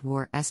of Cold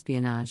War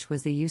espionage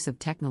was the use of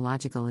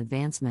technological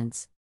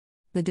advancements.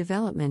 The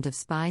development of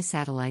spy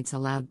satellites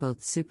allowed both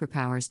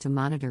superpowers to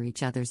monitor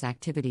each other's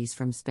activities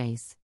from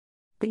space.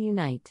 The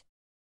United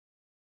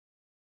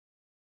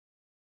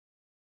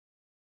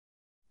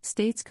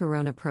States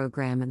Corona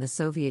program and the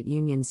Soviet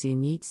Union's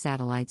Zenit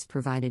satellites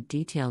provided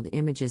detailed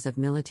images of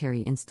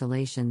military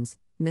installations,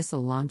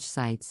 missile launch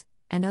sites,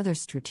 and other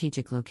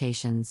strategic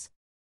locations.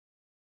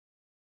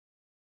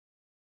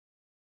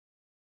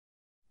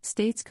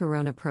 States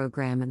Corona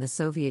program and the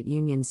Soviet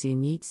Union's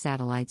Zenit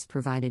satellites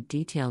provided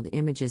detailed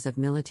images of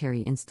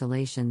military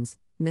installations,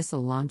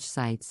 missile launch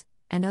sites,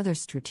 and other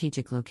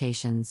strategic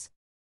locations.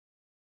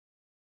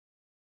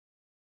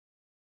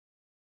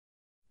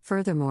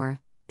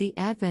 Furthermore, the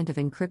advent of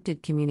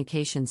encrypted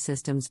communication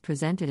systems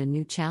presented a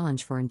new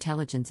challenge for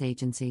intelligence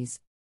agencies.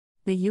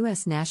 The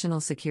U.S. National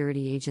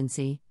Security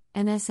Agency,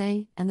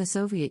 NSA, and the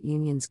Soviet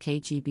Union's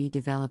KGB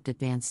developed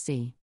advanced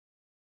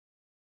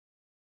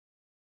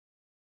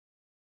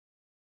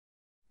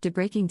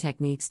de-breaking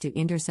techniques to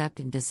intercept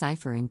and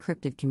decipher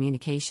encrypted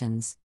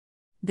communications.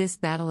 This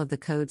battle of the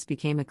codes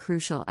became a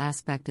crucial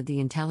aspect of the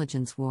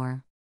intelligence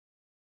war.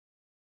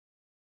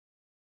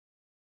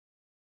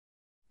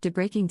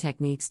 De-breaking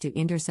techniques to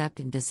intercept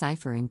and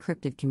decipher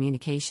encrypted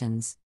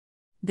communications.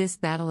 This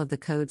battle of the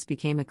codes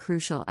became a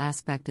crucial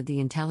aspect of the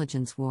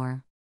intelligence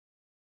war.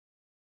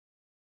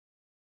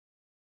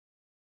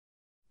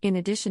 In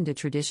addition to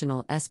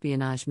traditional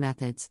espionage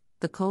methods,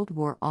 the Cold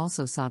War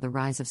also saw the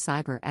rise of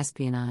cyber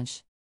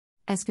espionage.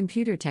 As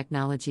computer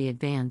technology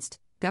advanced,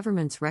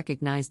 governments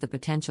recognized the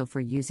potential for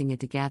using it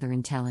to gather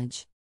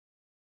intelligence,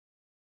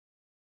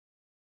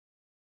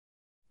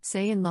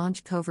 and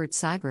launch covert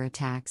cyber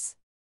attacks.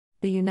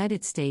 The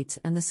United States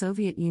and the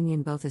Soviet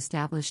Union both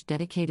established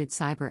dedicated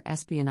cyber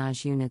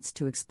espionage units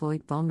to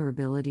exploit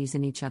vulnerabilities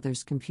in each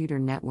other's computer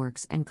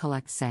networks and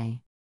collect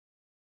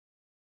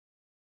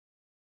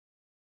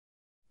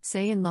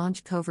and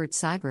launch covert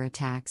cyber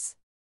attacks.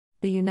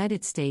 The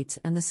United States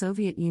and the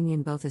Soviet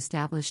Union both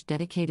established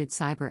dedicated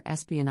cyber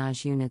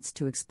espionage units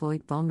to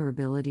exploit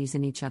vulnerabilities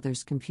in each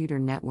other's computer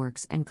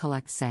networks and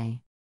collect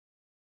sensitive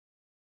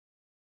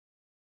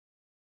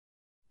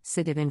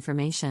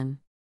information.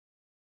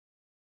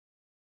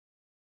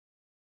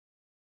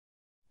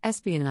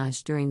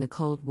 Espionage during the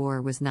Cold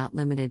War was not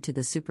limited to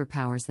the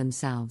superpowers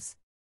themselves.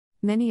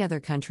 Many other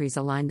countries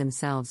aligned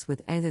themselves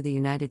with either the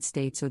United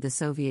States or the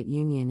Soviet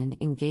Union and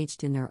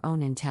engaged in their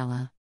own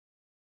intelligence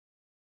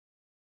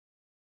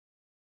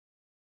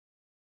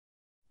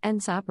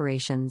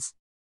operations.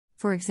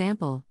 For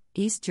example,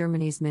 East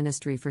Germany's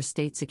Ministry for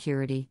State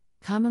Security,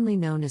 commonly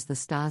known as the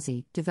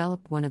Stasi,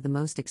 developed one of the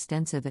most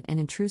extensive and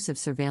intrusive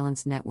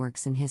surveillance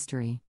networks in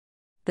history.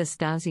 The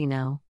Stasi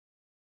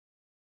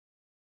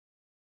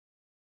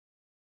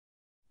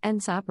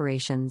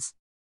operations.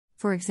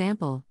 For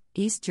example,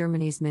 East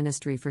Germany's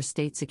Ministry for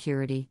State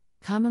Security,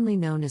 commonly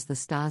known as the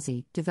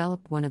Stasi,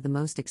 developed one of the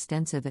most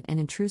extensive and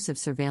intrusive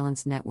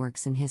surveillance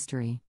networks in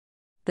history.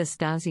 The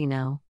Stasi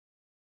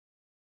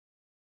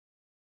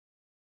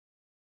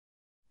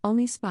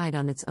only spied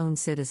on its own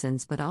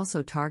citizens but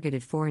also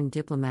targeted foreign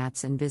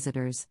diplomats and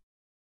visitors.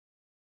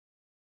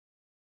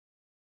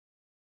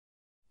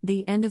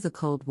 The end of the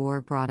Cold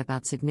War brought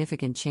about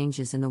significant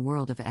changes in the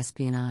world of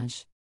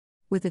espionage.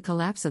 With the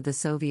collapse of the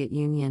Soviet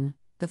Union,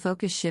 the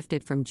focus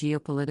shifted from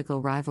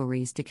geopolitical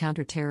rivalries to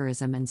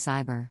counterterrorism and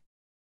cyber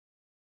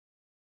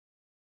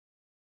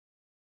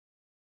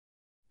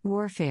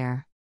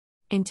warfare.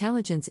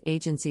 Intelligence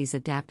agencies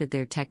adapted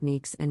their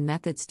techniques and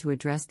methods to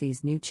address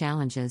these new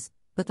challenges,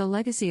 but the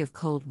legacy of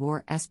Cold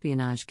War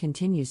espionage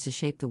continues to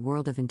shape the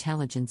world of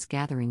intelligence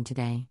gathering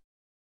today.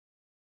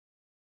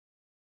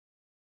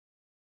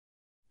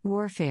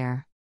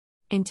 Warfare.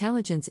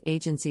 Intelligence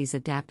agencies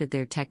adapted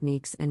their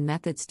techniques and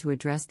methods to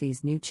address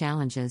these new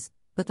challenges,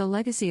 but the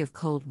legacy of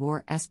Cold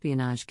War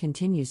espionage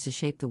continues to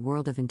shape the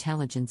world of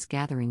intelligence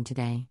gathering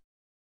today.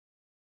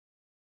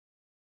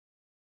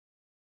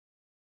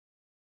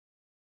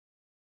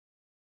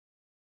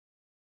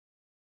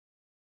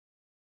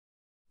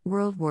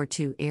 World War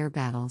II Air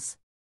Battles.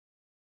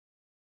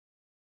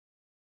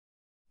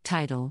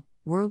 Title: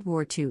 World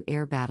War II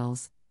Air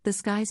Battles, The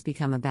Skies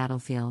Become a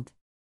Battlefield.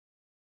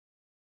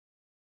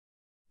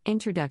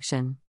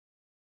 Introduction.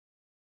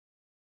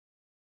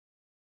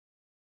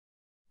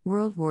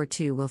 World War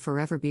II will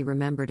forever be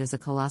remembered as a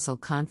colossal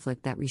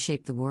conflict that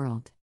reshaped the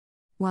world.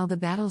 While the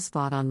battles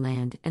fought on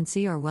land and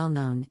sea are well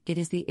known, it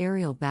is the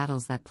aerial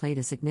battles that played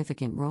a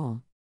significant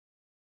role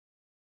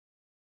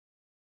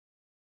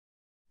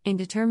in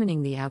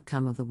determining the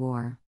outcome of the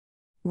war.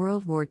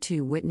 World War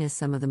II witnessed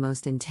some of the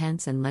most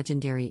intense and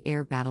legendary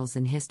air battles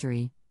in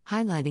history,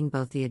 highlighting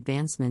both the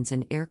advancements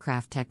in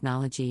aircraft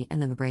technology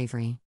and the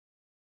bravery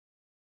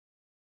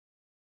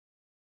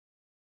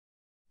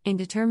in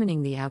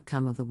determining the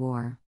outcome of the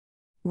war.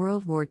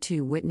 World War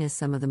II witnessed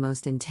some of the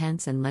most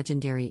intense and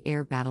legendary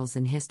air battles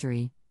in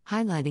history,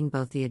 highlighting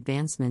both the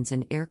advancements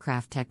in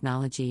aircraft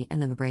technology and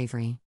the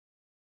bravery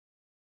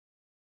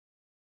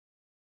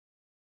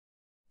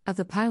of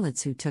the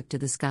pilots who took to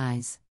the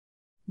skies.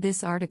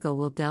 This article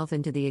will delve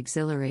into the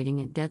exhilarating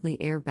and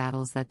deadly air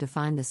battles that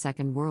defined the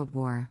Second World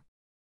War.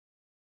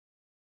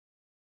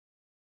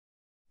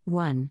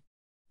 1.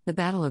 The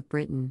Battle of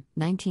Britain,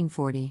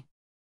 1940.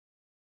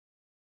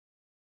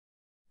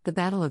 The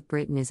Battle of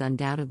Britain is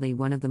undoubtedly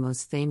one of the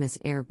most famous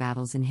air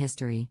battles in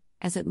history,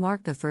 as it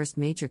marked the first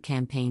major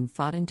campaign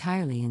fought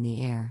entirely in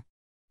the air.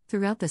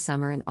 Throughout the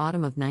summer and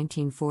autumn of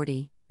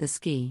 1940, the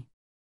ski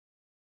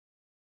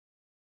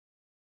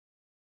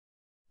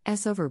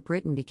over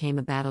Britain became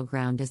a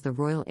battleground as the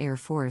Royal Air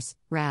Force,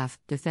 RAF,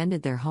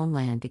 defended their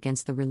homeland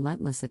against the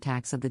relentless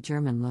attacks of the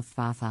German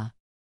Luftwaffe.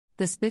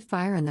 The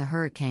Spitfire and the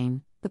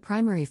Hurricane, the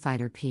primary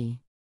fighter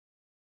P.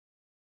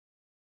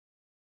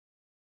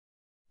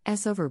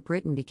 over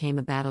Britain became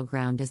a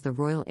battleground as the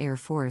Royal Air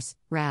Force,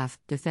 RAF,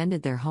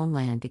 defended their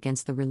homeland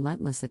against the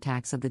relentless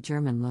attacks of the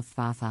German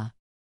Luftwaffe.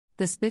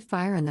 The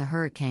Spitfire and the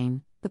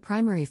Hurricane, the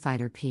primary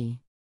fighter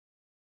P.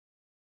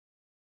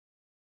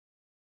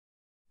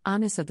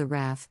 of the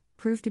RAF,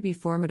 proved to be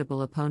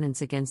formidable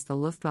opponents against the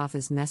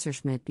Luftwaffe's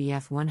Messerschmitt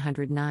Bf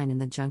 109 and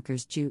the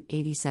Junkers Ju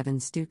 87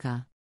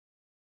 Stuka.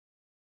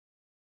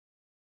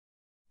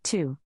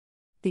 2.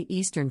 The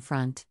Eastern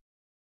Front.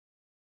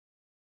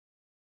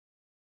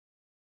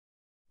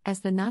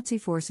 As the Nazi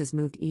forces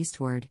moved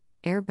eastward,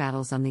 air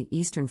battles on the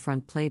Eastern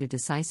Front played a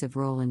decisive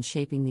role in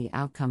shaping the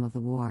outcome of the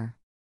war.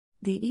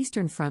 The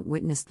Eastern Front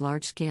witnessed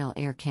large-scale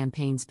air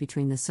campaigns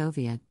between the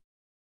Soviet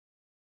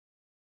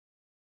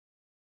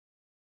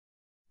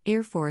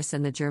Air Force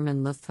and the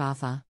German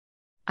Luftwaffe.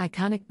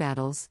 Iconic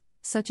battles,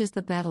 such as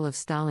the Battle of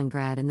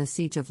Stalingrad and the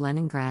Siege of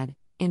Leningrad,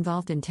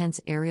 involved intense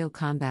aerial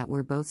combat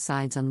where both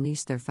sides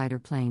unleashed their fighter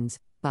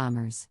planes,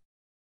 bombers.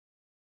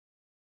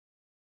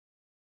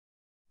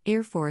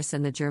 Air Force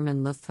and the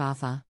German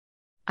Luftwaffe.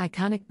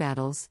 Iconic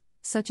battles,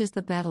 such as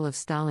the Battle of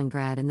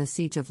Stalingrad and the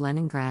Siege of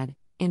Leningrad,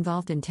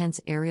 involved intense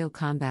aerial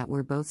combat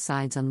where both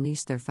sides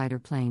unleashed their fighter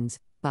planes,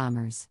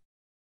 bombers,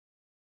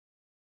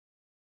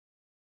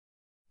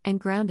 and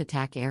ground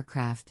attack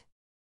aircraft.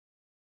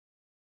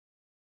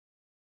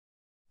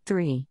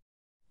 3.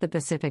 The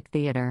Pacific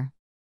Theater.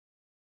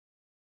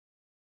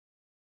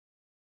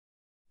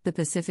 The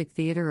Pacific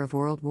Theater of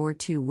World War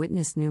II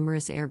witnessed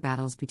numerous air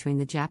battles between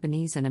the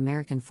Japanese and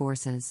American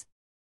forces.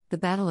 The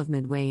Battle of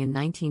Midway in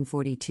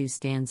 1942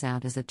 stands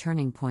out as a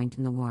turning point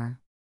in the war.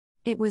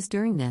 It was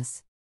during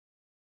this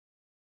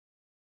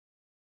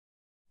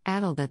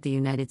battle that the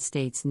United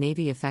States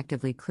Navy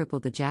effectively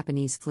crippled the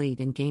Japanese fleet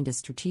and gained a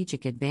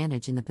strategic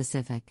advantage in the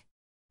Pacific.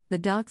 The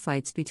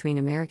dogfights between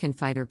American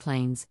fighter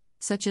planes,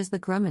 such as the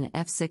Grumman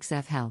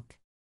F-6F Helk,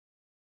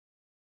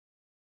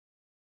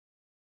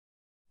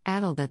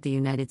 that the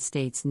United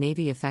States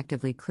Navy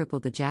effectively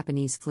crippled the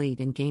Japanese fleet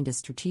and gained a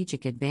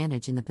strategic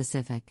advantage in the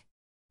Pacific.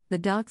 The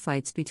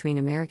dogfights between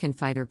American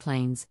fighter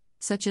planes,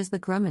 such as the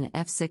Grumman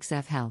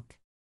F-6F Helk,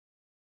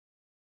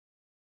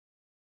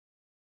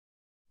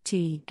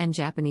 and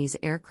Japanese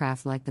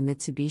aircraft like the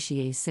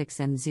Mitsubishi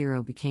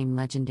A6M0 became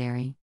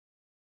legendary.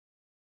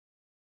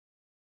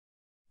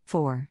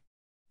 4.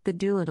 The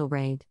Doolittle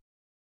Raid.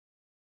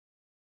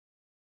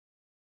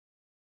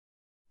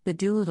 The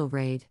Doolittle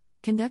Raid,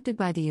 conducted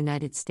by the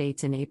United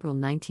States in April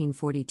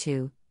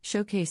 1942,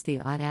 showcased the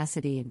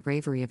audacity and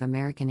bravery of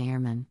American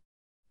airmen.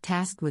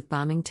 Tasked with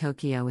bombing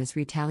Tokyo as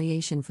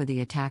retaliation for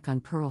the attack on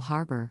Pearl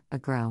Harbor,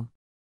 aggro.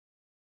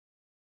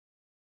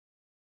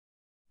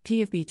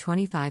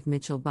 B-25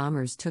 Mitchell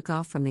bombers took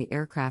off from the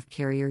aircraft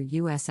carrier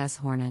USS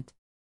Hornet.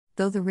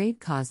 Though the raid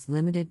caused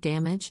limited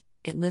damage,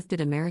 it lifted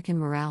American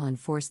morale and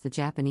forced the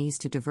Japanese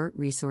to divert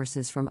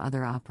resources from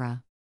other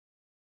opera.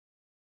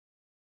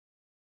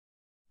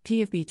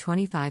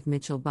 B-25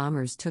 Mitchell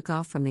bombers took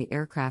off from the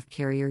aircraft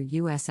carrier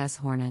USS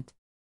Hornet.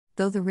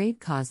 Though the raid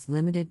caused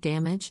limited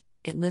damage,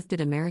 it lifted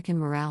American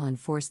morale and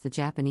forced the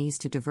Japanese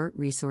to divert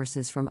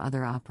resources from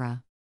other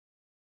opera.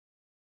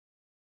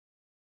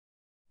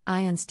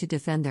 Ions to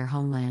defend their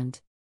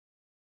homeland.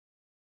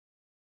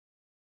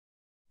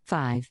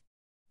 5.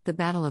 The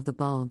Battle of the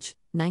Bulge,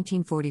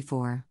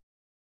 1944.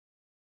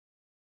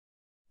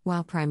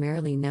 While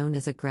primarily known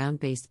as a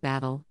ground-based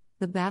battle,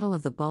 the Battle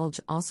of the Bulge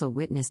also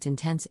witnessed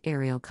intense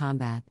aerial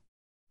combat.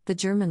 The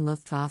German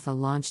Luftwaffe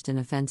launched an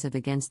offensive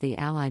against the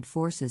Allied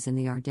forces in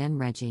the Ardennes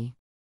region.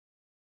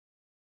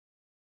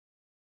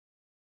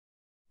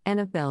 And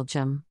of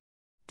Belgium.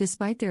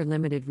 Despite their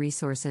limited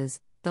resources,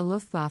 the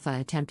Luftwaffe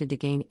attempted to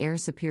gain air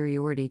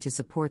superiority to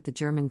support the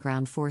German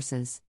ground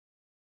forces.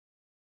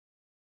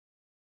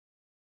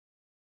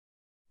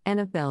 And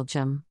of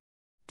Belgium.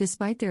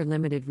 Despite their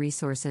limited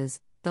resources,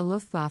 the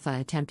Luftwaffe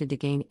attempted to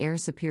gain air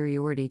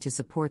superiority to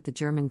support the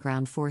German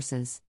ground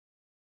forces.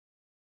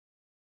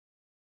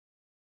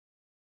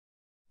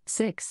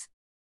 6.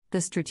 The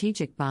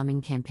strategic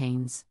bombing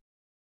campaigns.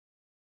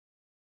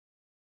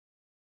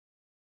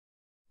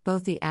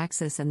 Both the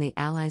Axis and the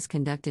Allies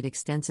conducted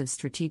extensive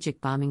strategic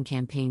bombing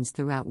campaigns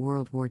throughout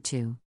World War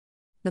II.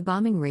 The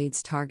bombing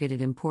raids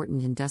targeted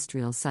important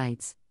industrial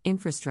sites,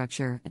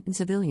 infrastructure, and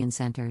civilian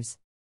centers.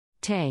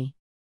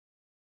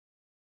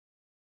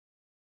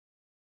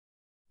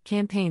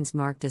 Campaigns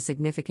marked a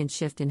significant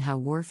shift in how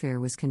warfare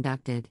was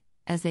conducted,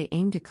 as they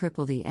aimed to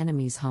cripple the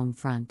enemy's home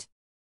front.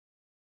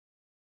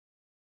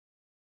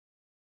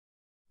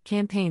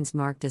 Campaigns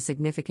marked a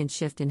significant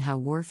shift in how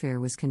warfare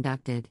was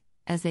conducted,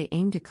 as they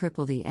aimed to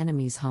cripple the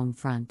enemy's home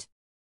front.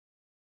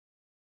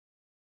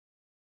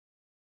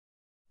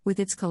 With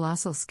its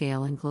colossal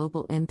scale and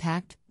global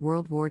impact,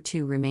 World War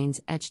II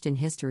remains etched in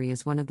history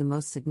as one of the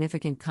most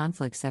significant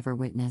conflicts ever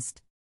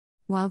witnessed.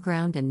 While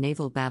ground and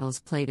naval battles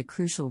played a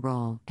crucial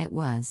role, it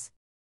was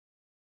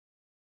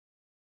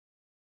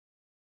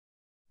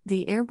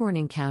the airborne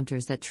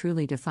encounters that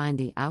truly defined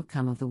the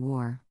outcome of the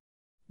war.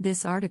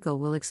 This article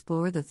will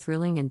explore the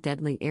thrilling and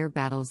deadly air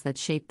battles that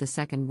shaped the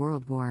Second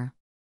World War.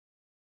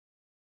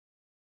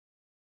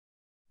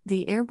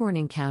 The airborne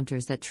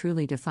encounters that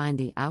truly defined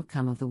the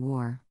outcome of the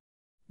war.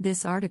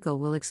 This article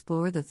will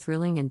explore the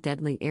thrilling and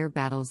deadly air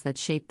battles that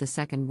shaped the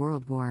Second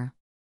World War.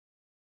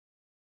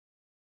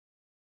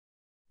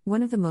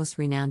 One of the most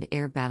renowned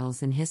air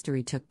battles in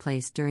history took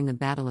place during the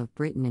Battle of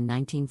Britain in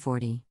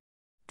 1940.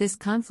 This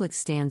conflict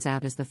stands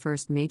out as the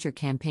first major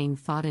campaign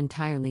fought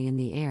entirely in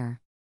the air,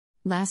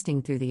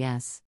 lasting through the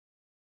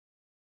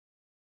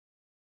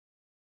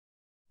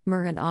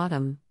summer and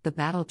autumn. The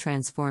battle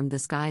transformed the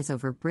skies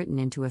over Britain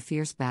into a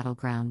fierce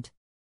battleground.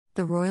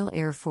 The Royal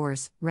Air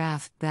Force,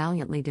 RAF,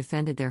 valiantly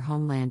defended their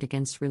homeland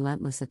against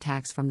relentless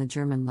attacks from the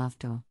German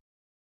Luftwaffe.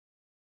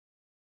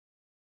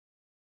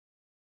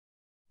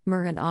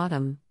 Summer and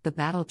autumn, the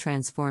battle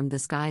transformed the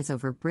skies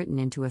over Britain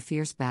into a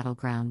fierce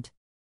battleground.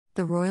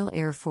 The Royal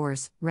Air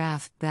Force,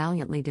 RAF,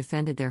 valiantly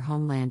defended their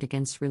homeland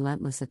against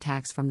relentless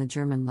attacks from the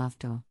German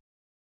Luftwaffe.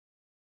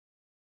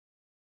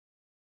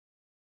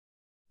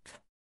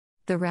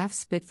 The RAF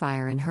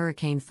Spitfire and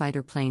Hurricane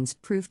fighter planes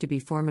proved to be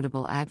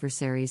formidable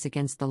adversaries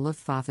against the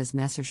Luftwaffe's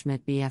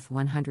Messerschmitt Bf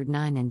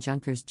 109 and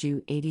Junkers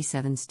Ju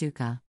 87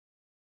 Stuka.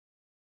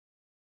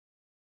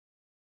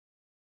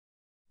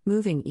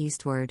 Moving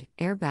eastward,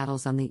 air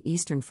battles on the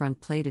Eastern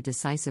Front played a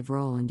decisive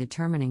role in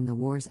determining the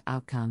war's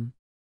outcome.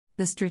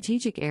 The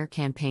strategic air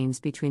campaigns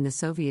between the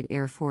Soviet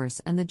Air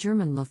Force and the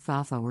German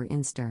Luftwaffe were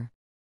instrumental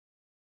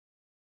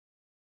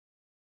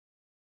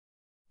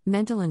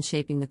in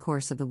shaping the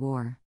course of the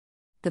war.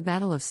 The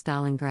Battle of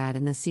Stalingrad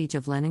and the Siege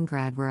of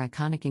Leningrad were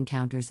iconic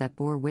encounters that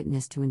bore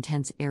witness to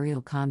intense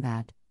aerial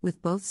combat,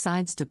 with both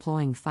sides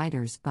deploying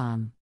fighters,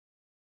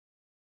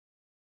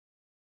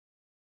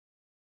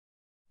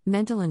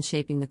 mental in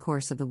shaping the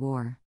course of the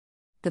war.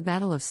 The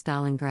Battle of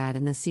Stalingrad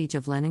and the Siege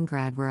of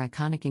Leningrad were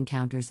iconic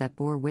encounters that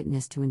bore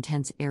witness to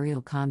intense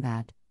aerial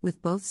combat,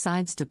 with both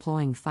sides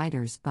deploying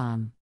fighters,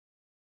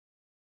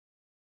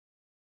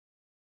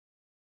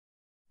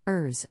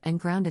 ERs, and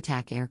ground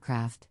attack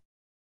aircraft.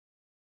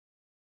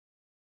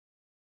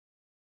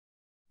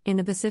 In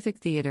the Pacific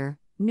Theater,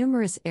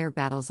 numerous air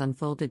battles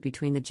unfolded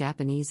between the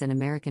Japanese and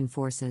American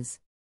forces.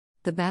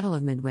 The Battle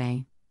of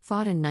Midway,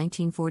 fought in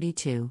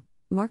 1942,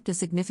 marked a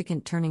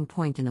significant turning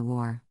point in the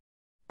war.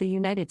 The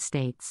United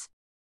States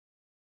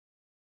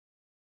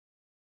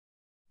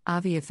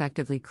Avi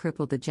effectively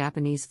crippled the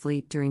Japanese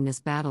fleet during this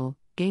battle,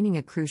 gaining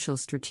a crucial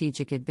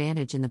strategic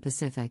advantage in the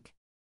Pacific.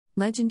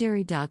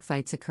 Legendary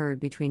dogfights occurred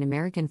between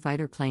American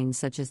fighter planes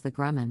such as the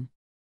Grumman.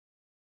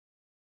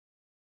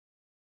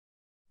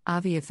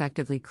 Avi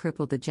effectively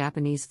crippled the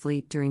Japanese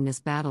fleet during this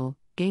battle,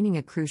 gaining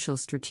a crucial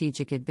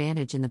strategic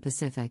advantage in the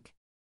Pacific.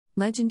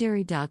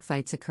 Legendary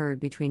dogfights occurred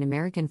between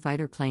American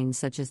fighter planes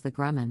such as the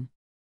Grumman.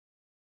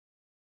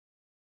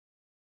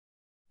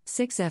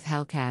 6F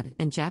Hellcat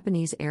and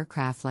Japanese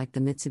aircraft like the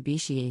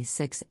Mitsubishi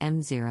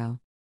A6M0.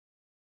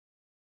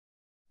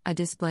 A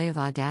display of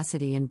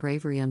audacity and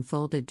bravery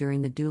unfolded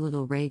during the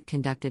Doolittle raid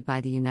conducted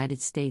by the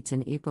United States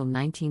in April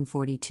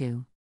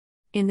 1942.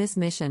 In this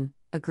mission,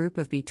 a group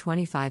of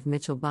B-25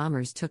 Mitchell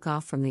bombers took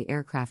off from the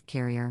aircraft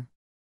carrier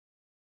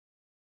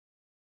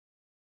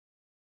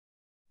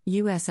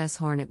USS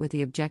Hornet with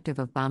the objective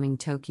of bombing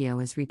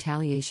Tokyo as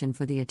retaliation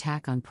for the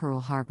attack on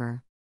Pearl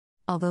Harbor.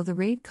 Although the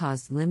raid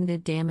caused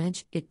limited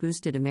damage, it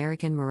boosted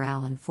American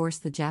morale and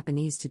forced the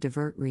Japanese to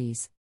divert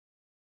REs.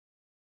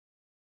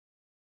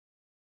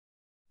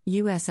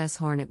 USS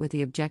Hornet with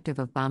the objective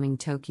of bombing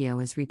Tokyo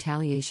as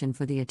retaliation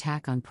for the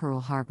attack on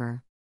Pearl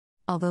Harbor.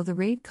 Although the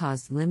raid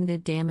caused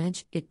limited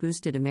damage, it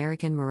boosted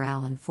American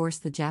morale and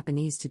forced the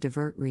Japanese to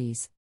divert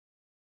REs.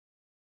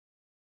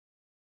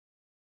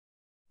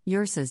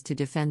 URSAs to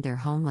defend their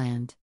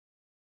homeland.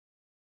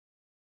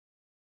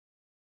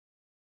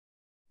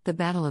 The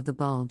Battle of the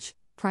Bulge,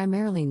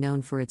 primarily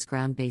known for its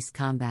ground-based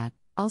combat,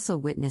 also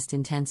witnessed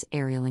intense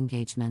aerial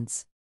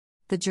engagements.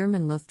 The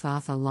German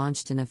Luftwaffe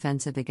launched an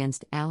offensive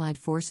against Allied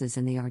forces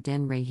in the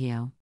Ardennes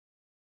Regio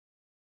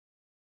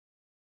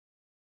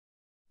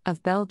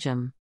of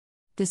Belgium.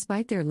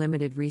 Despite their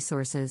limited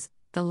resources,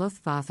 the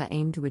Luftwaffe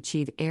aimed to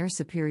achieve air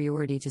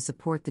superiority to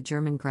support the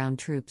German ground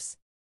troops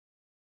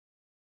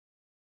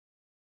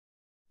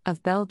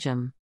of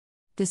Belgium.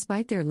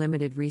 Despite their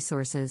limited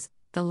resources,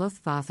 the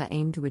Luftwaffe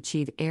aimed to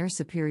achieve air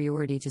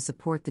superiority to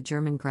support the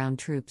German ground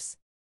troops.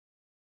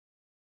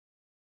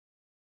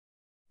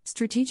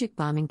 Strategic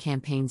bombing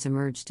campaigns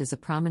emerged as a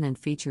prominent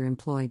feature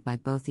employed by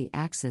both the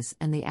Axis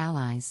and the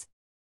Allies.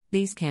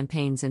 These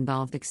campaigns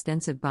involved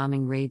extensive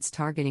bombing raids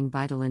targeting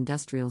vital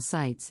industrial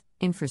sites,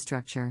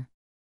 infrastructure,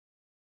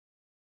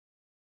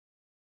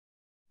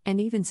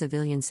 and even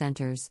civilian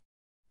centers.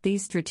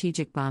 These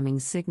strategic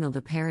bombings signaled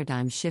a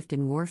paradigm shift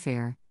in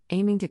warfare,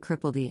 aiming to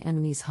cripple the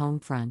enemy's home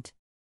front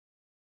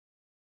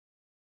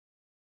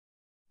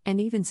and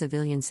even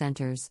civilian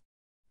centers.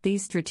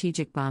 These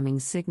strategic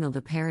bombings signaled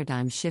a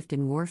paradigm shift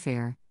in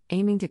warfare,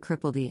 aiming to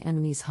cripple the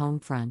enemy's home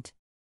front.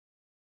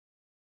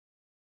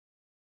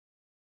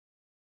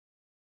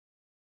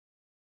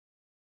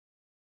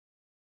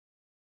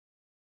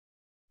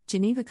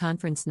 Geneva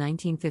Conference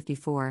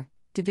 1954,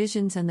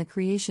 Divisions and the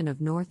Creation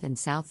of North and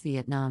South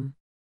Vietnam.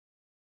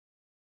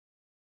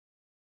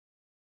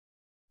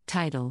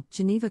 Title: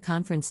 Geneva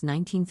Conference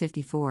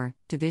 1954,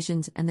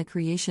 Divisions and the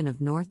Creation of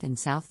North and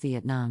South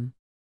Vietnam.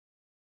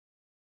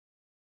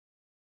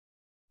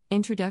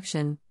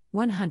 Introduction,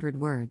 100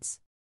 words.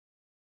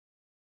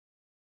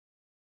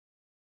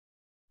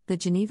 The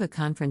Geneva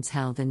Conference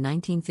held in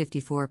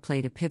 1954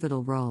 played a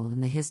pivotal role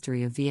in the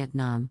history of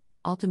Vietnam,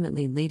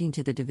 ultimately leading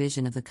to the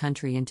division of the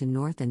country into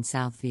North and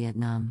South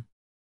Vietnam.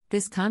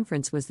 This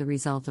conference was the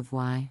result of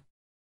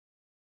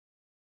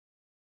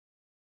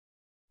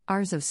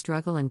years of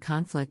struggle and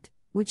conflict,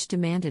 which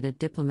demanded a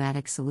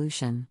diplomatic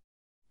solution.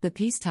 The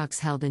peace talks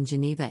held in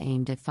Geneva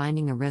aimed at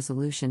finding a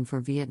resolution for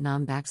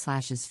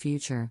Vietnam's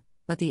future,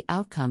 but the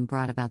outcome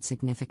brought about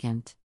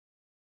significant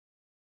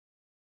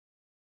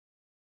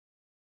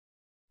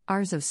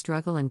years of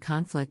struggle and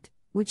conflict,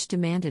 which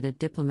demanded a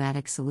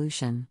diplomatic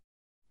solution.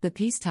 The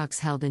peace talks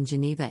held in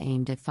Geneva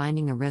aimed at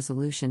finding a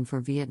resolution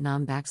for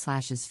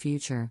Vietnam's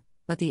future,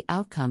 but the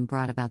outcome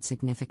brought about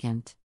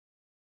significant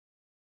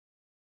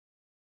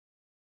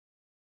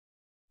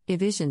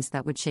divisions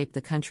that would shape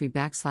the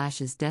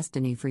country's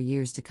destiny for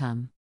years to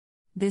come.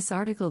 This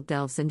article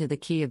delves into the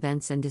key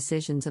events and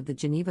decisions of the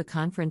Geneva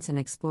Conference and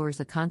explores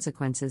the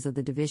consequences of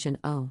the division.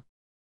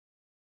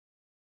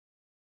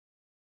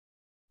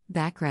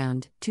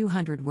 Background,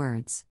 200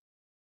 words.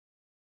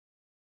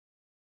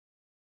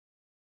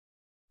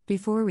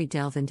 Before we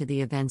delve into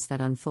the events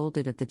that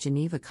unfolded at the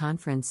Geneva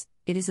Conference,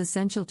 it is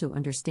essential to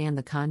understand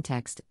the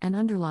context and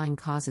underlying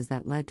causes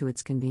that led to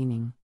its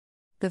convening.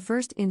 The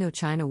First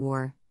Indochina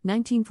War,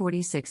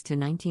 1946 to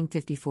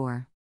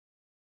 1954.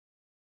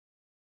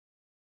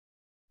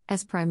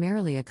 As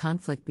primarily a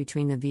conflict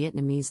between the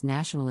Vietnamese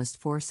nationalist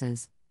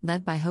forces,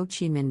 led by Ho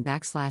Chi Minh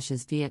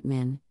Viet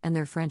Minh, and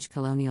their French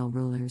colonial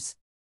rulers.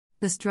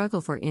 The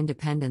struggle for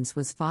independence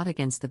was fought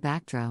against the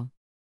backdrop.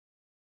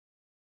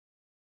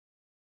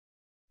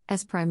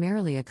 As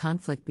primarily a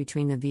conflict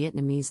between the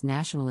Vietnamese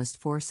nationalist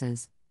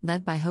forces,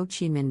 led by Ho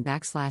Chi Minh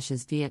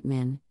Viet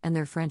Minh, and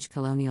their French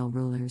colonial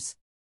rulers.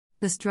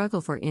 The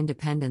struggle for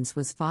independence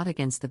was fought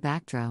against the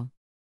backdrop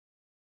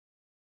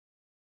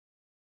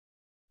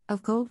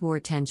of Cold War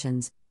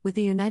tensions, with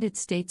the United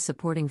States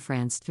supporting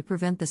France to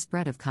prevent the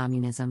spread of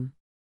communism.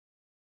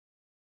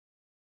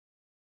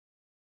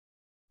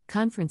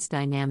 Conference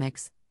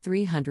Dynamics,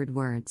 300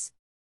 words.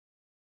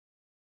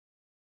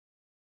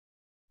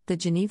 The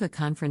Geneva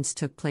Conference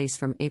took place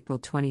from April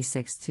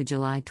 26 to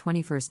July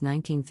 21,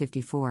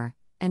 1954,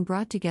 and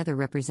brought together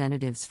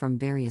representatives from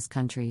various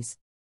countries.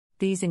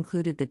 These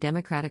included the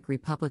Democratic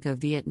Republic of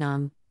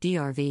Vietnam,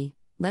 DRV,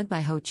 led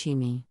by Ho Chi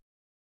Minh.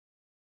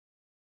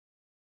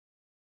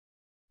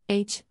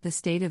 The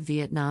state of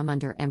Vietnam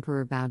under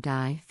Emperor Bao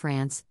Dai,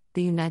 France,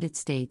 the United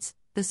States,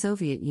 the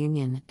Soviet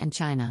Union, and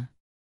China.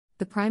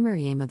 The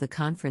primary aim of the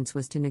conference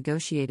was to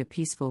negotiate a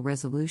peaceful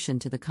resolution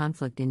to the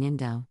conflict in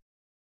Indo.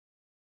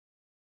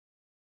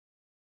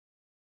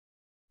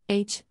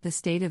 The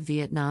state of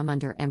Vietnam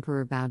under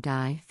Emperor Bao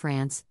Dai,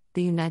 France,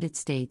 the United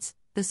States,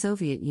 the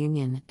Soviet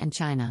Union, and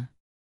China.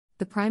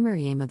 The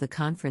primary aim of the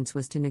conference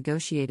was to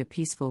negotiate a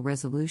peaceful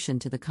resolution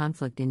to the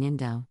conflict in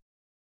Indo.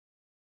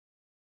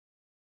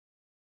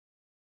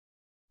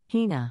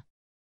 HINA.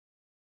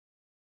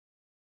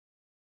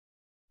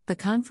 The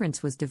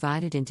conference was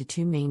divided into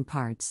two main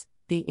parts,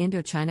 the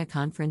Indochina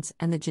Conference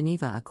and the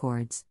Geneva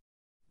Accords.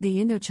 The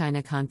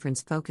Indochina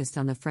Conference focused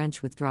on the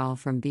French withdrawal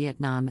from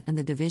Vietnam and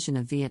the division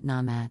of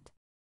Vietnam at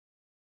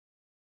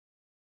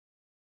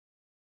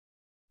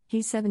the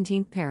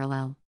 17th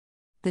parallel.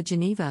 The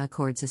Geneva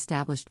Accords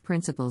established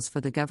principles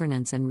for the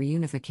governance and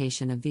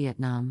reunification of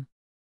Vietnam.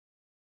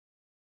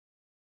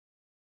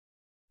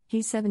 The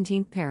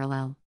 17th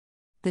parallel.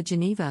 The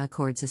Geneva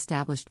Accords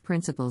established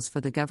principles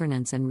for the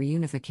governance and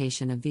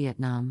reunification of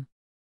Vietnam.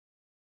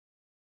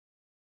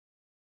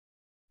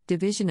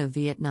 Division of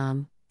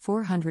Vietnam,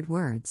 400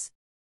 words.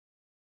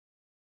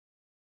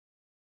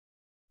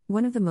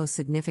 One of the most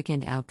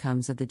significant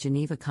outcomes of the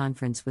Geneva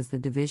Conference was the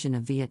division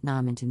of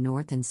Vietnam into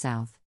North and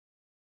South.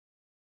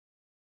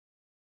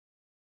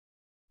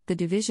 The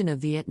division of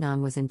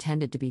Vietnam was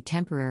intended to be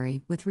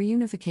temporary, with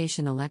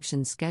reunification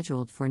elections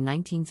scheduled for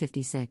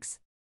 1956.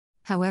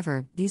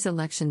 However, these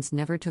elections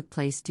never took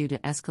place due to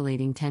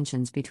escalating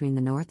tensions between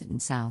the North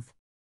and South.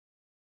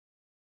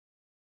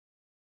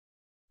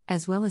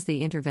 As well as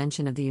the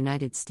intervention of the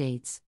United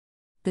States,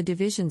 the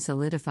division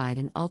solidified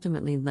and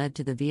ultimately led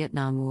to the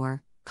Vietnam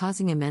War,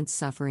 causing immense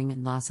suffering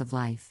and loss of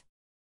life.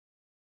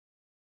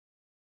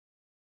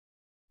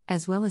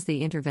 As well as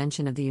the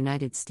intervention of the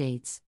United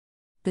States,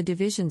 the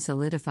division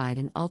solidified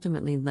and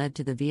ultimately led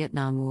to the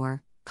Vietnam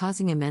War,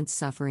 causing immense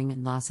suffering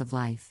and loss of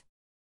life.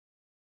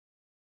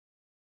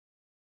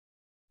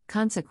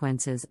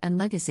 Consequences and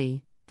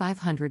legacy,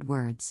 500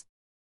 words.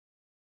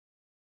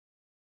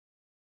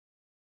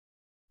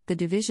 The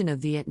division of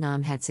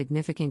Vietnam had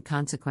significant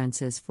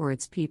consequences for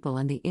its people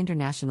and the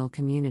international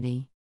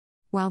community.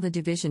 While the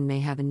division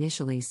may have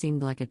initially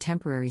seemed like a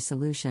temporary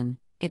solution,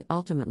 it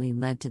ultimately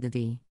led to the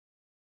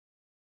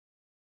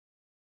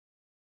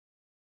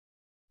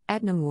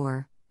Vietnam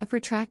War, a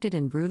protracted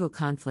and brutal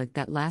conflict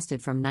that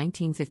lasted from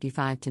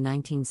 1955 to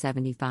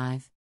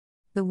 1975.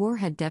 The war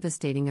had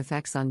devastating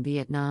effects on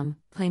Vietnam,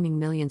 claiming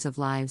millions of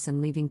lives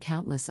and leaving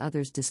countless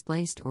others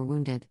displaced or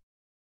wounded.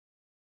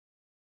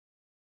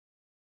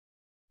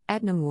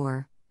 Vietnam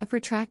War, a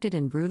protracted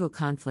and brutal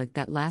conflict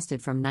that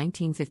lasted from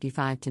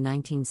 1955 to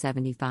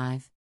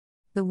 1975.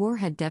 The war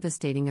had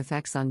devastating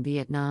effects on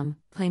Vietnam,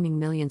 claiming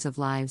millions of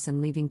lives and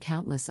leaving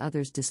countless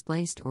others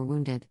displaced or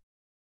wounded.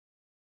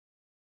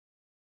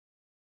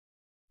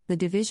 The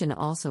division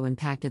also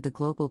impacted the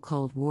global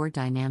Cold War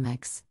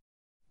dynamics.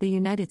 The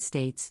United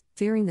States,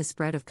 fearing the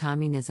spread of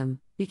communism,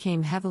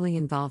 became heavily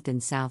involved in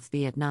South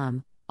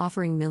Vietnam,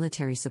 offering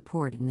military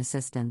support and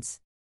assistance.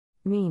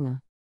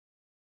 Meanwhile,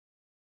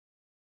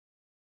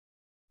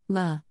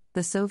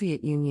 the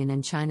Soviet Union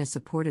and China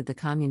supported the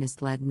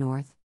communist-led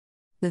North.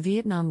 The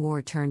Vietnam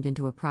War turned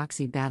into a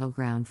proxy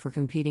battleground for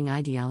competing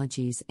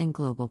ideologies and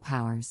global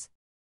powers.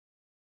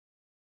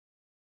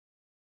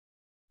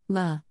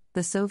 The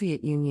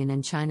Soviet Union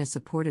and China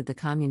supported the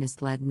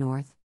communist-led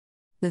North.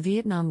 The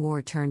Vietnam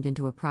War turned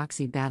into a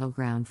proxy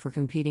battleground for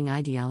competing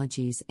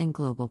ideologies and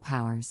global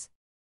powers.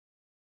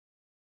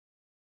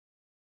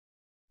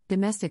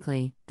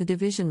 Domestically, the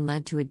division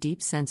led to a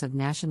deep sense of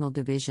national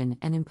division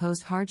and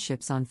imposed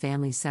hardships on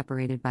families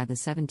separated by the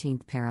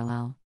 17th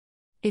parallel.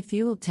 It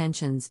fueled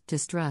tensions,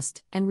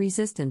 distrust, and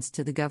resistance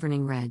to the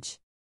governing regime.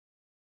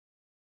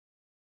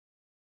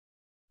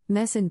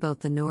 Mess in both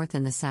the North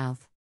and the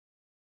South.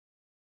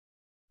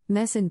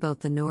 Mess in both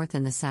the North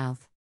and the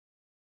South.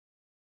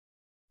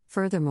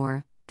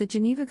 Furthermore, the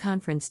Geneva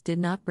Conference did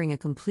not bring a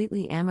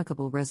completely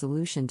amicable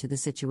resolution to the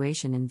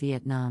situation in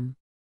Vietnam.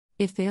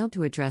 It failed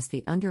to address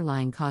the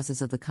underlying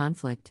causes of the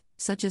conflict,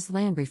 such as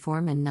land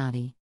reform and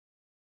Nadi.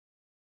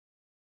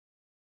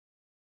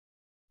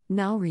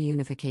 Null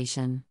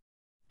reunification.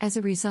 As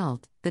a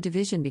result, the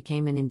division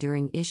became an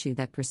enduring issue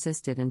that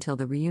persisted until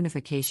the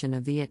reunification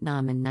of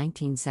Vietnam in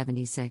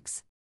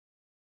 1976.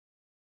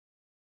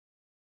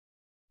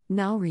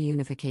 Null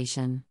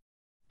reunification.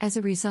 As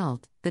a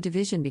result, the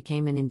division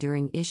became an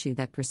enduring issue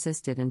that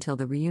persisted until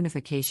the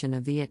reunification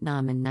of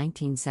Vietnam in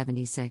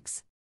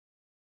 1976.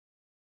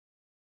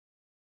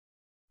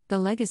 The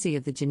legacy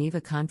of the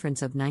Geneva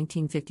Conference of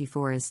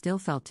 1954 is still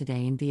felt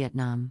today in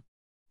Vietnam.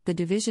 The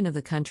division of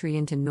the country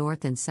into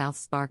North and South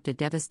sparked a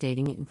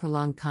devastating and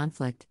prolonged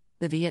conflict,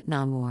 the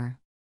Vietnam War.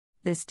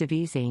 This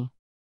division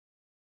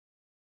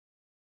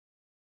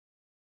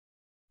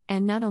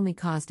and not only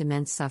caused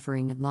immense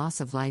suffering and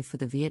loss of life for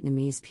the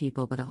Vietnamese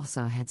people but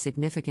also had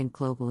significant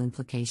global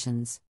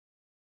implications.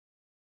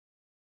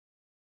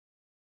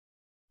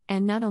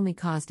 And not only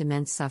caused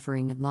immense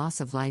suffering and loss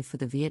of life for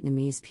the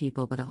Vietnamese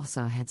people but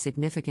also had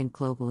significant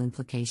global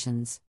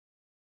implications.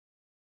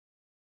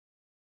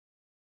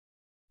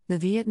 The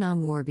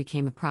Vietnam War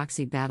became a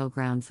proxy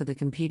battleground for the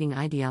competing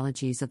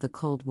ideologies of the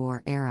Cold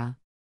War era.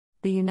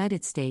 The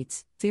United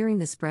States, fearing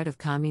the spread of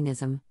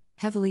communism,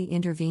 heavily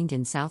intervened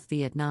in South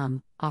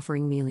Vietnam,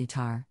 offering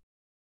military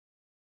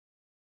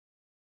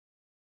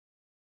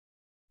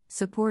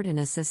support and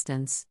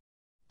assistance.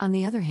 On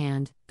the other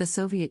hand, the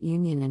Soviet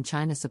Union and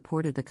China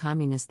supported the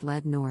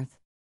communist-led North.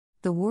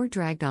 The war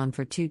dragged on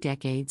for 2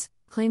 decades,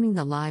 claiming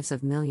the lives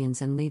of millions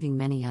and leaving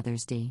many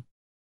others dead.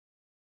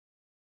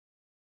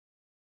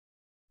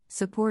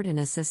 Support and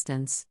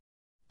assistance.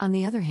 On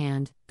the other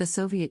hand, the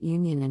Soviet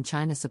Union and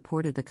China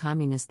supported the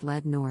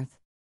communist-led North.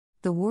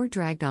 The war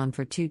dragged on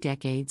for 2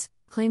 decades,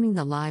 claiming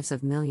the lives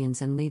of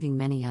millions and leaving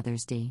many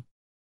others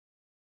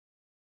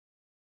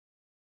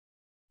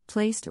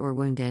displaced or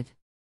wounded.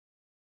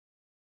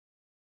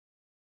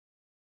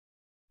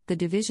 The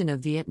division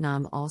of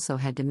Vietnam also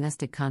had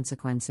domestic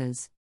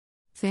consequences.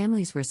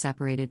 Families were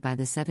separated by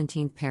the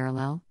 17th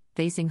parallel,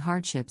 facing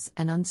hardships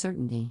and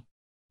uncertainty.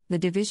 The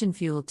division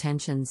fueled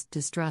tensions,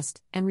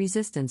 distrust, and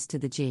resistance to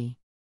the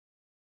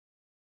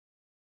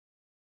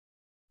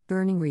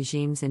burning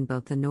regimes in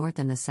both the North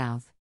and the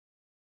South.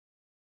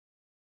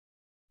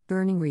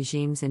 Burning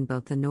regimes in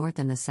both the North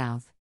and the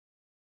South.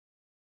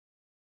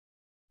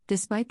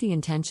 Despite the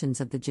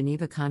intentions of the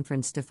Geneva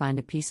Conference to find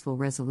a peaceful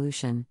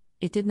resolution,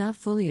 it did not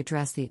fully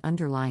address the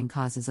underlying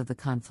causes of the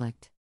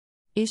conflict.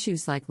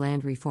 Issues like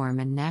land reform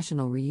and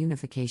national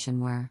reunification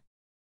were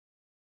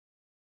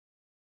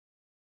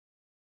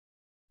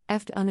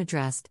left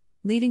unaddressed,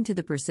 leading to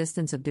the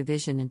persistence of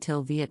division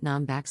until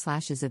Vietnam's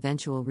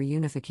eventual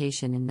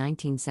reunification in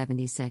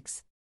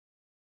 1976.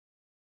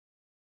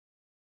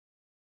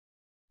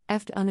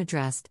 Left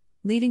unaddressed,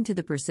 leading to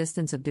the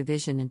persistence of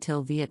division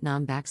until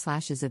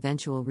Vietnam's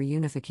eventual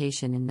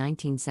reunification in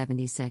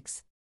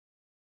 1976.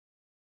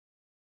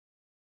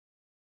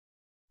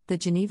 The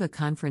Geneva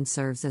Conference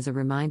serves as a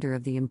reminder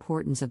of the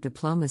importance of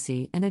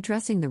diplomacy and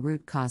addressing the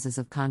root causes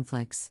of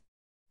conflicts.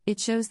 It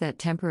shows that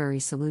temporary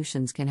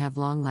solutions can have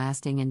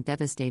long-lasting and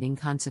devastating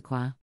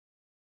consequences.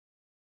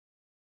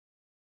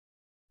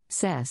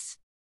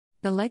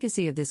 The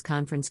legacy of this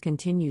conference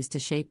continues to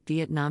shape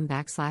Vietnam's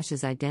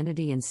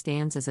identity and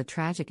stands as a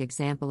tragic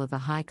example of the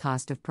high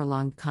cost of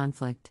prolonged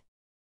conflict.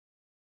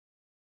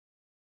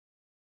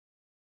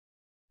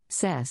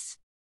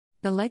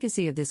 The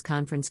legacy of this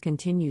conference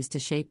continues to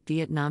shape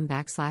Vietnam's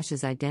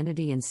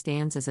identity and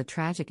stands as a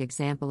tragic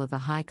example of the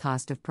high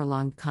cost of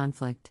prolonged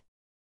conflict.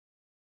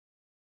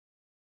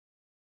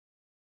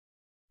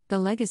 The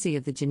legacy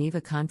of the Geneva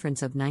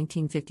Conference of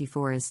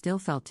 1954 is still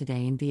felt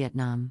today in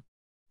Vietnam.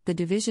 The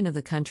division of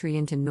the country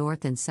into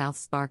North and South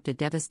sparked a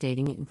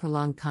devastating and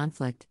prolonged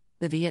conflict,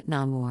 the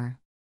Vietnam War.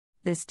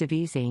 This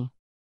division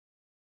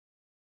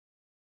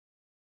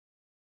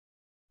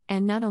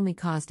and not only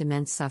caused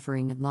immense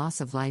suffering and loss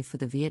of life for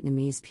the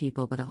Vietnamese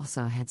people but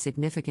also had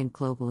significant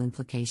global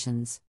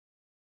implications.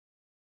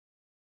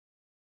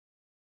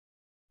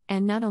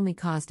 And not only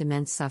caused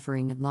immense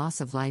suffering and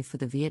loss of life for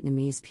the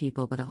Vietnamese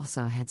people but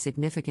also had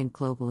significant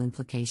global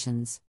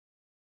implications.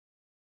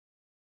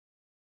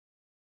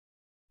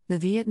 The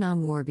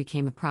Vietnam War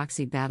became a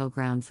proxy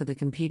battleground for the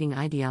competing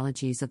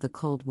ideologies of the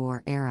Cold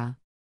War era.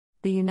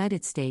 The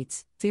United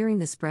States, fearing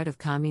the spread of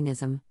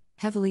communism,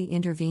 heavily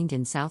intervened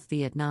in South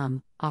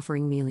Vietnam,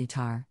 offering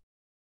military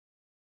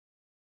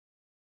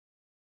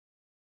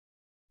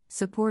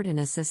support and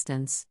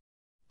assistance.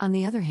 On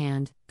the other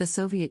hand, the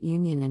Soviet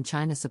Union and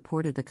China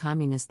supported the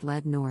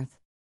communist-led North.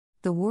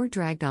 The war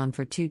dragged on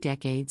for 2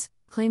 decades,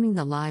 claiming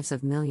the lives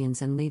of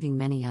millions and leaving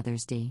many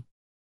others displaced.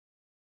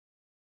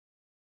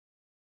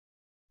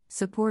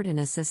 Support and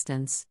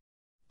assistance.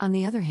 On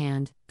the other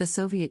hand, the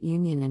Soviet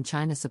Union and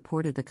China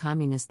supported the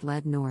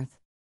communist-led North.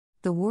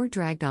 The war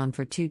dragged on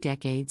for 2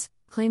 decades,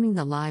 claiming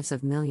the lives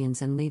of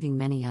millions and leaving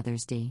many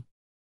others displaced.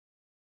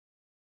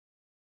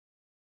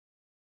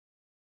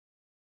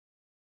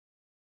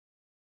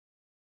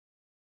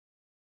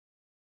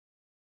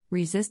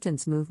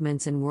 Resistance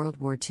movements in World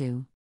War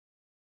II.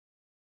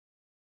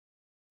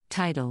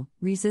 Title: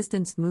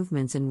 Resistance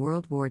movements in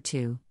World War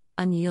II,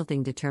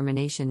 Unyielding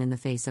Determination in the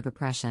Face of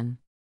Oppression.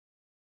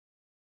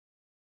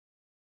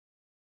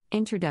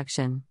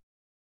 Introduction.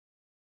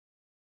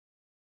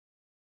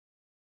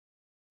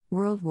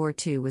 World War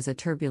II was a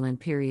turbulent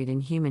period in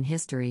human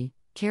history,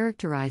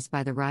 characterized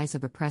by the rise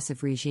of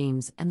oppressive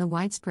regimes and the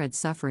widespread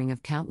suffering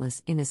of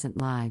countless innocent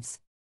lives.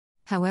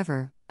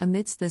 However,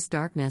 amidst this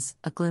darkness,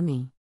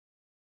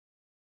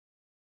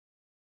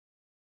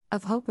 a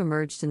of hope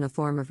emerged in the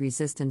form of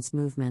resistance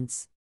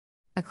movements.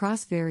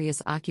 Across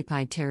various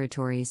occupied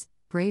territories,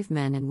 brave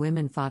men and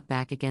women fought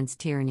back against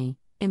tyranny,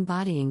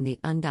 embodying the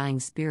undying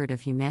spirit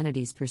of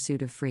humanity's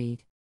pursuit of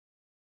freedom.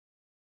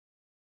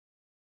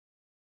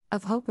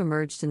 Of hope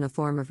emerged in the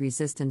form of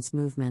resistance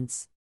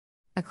movements.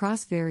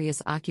 Across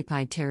various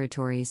occupied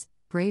territories,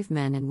 brave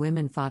men and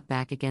women fought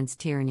back against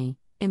tyranny,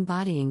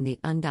 embodying the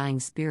undying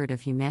spirit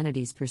of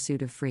humanity's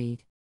pursuit of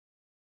freedom.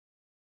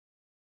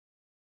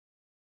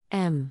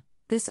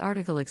 This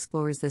article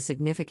explores the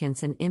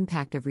significance and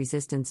impact of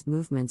resistance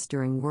movements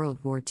during World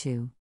War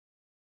II.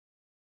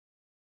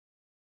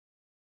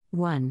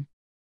 1.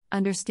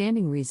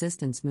 Understanding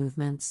resistance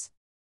movements.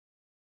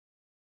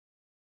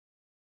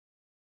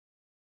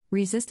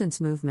 Resistance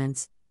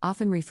movements,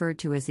 often referred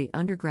to as the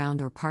underground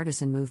or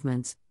partisan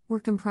movements, were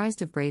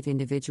comprised of brave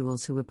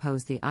individuals who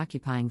opposed the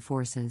occupying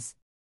forces.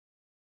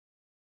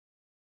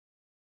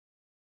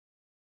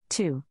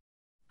 2.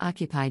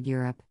 Occupied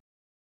Europe.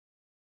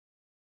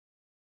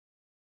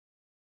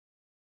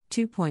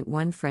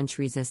 2.1 French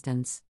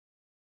resistance.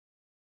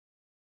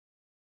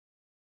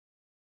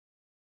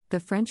 The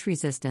French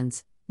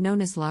resistance,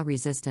 known as La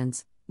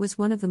Resistance, was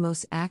one of the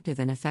most active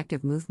and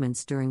effective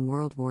movements during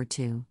World War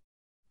II.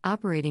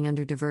 Operating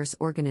under diverse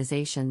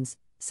organizations,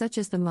 such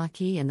as the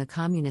Maquis and the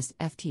Communist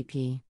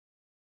FTP.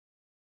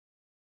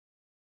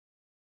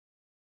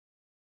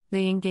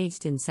 They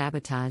engaged in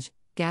sabotage,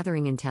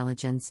 gathering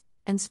intelligence,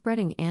 and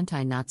spreading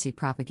anti-Nazi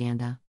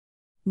propaganda.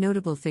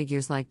 Notable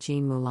figures like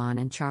Jean Moulin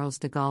and Charles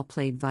de Gaulle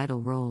played vital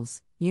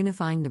roles,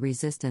 unifying the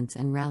resistance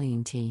and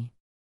rallying T.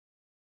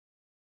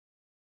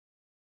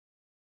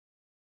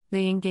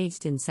 They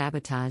engaged in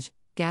sabotage,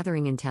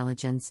 gathering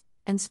intelligence,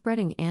 and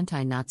spreading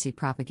anti-Nazi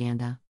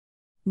propaganda.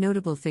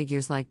 Notable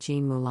figures like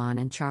Jean Moulin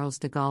and Charles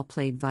de Gaulle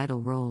played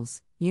vital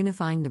roles,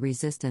 unifying the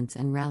resistance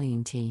and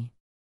rallying T.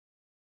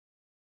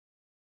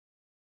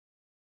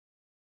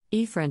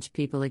 French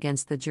people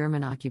against the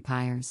German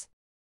occupiers.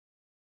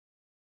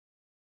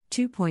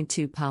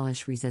 2.2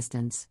 Polish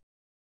resistance.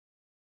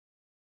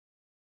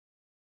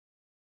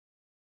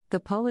 The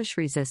Polish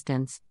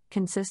resistance,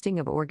 consisting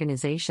of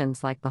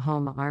organizations like the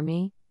Home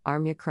Army,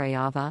 Armia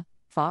Krajowa,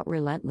 fought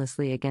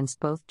relentlessly against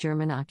both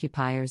German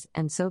occupiers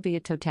and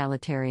Soviet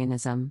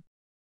totalitarianism.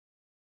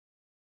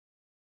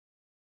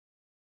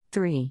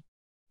 3.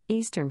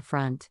 Eastern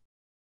Front.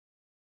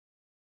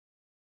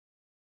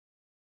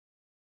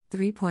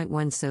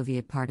 3.1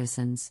 Soviet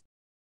partisans.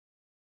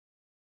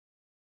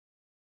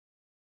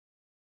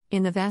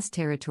 In the vast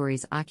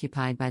territories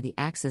occupied by the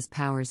Axis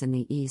powers in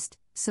the East,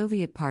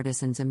 Soviet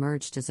partisans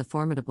emerged as a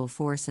formidable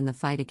force in the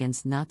fight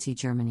against Nazi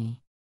Germany.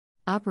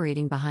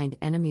 Operating behind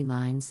enemy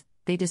lines,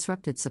 they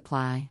disrupted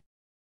supply.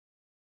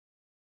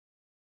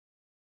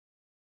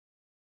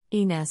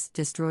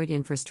 Destroyed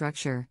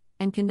infrastructure,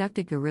 and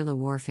conducted guerrilla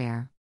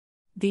warfare.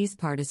 These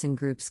partisan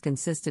groups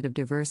consisted of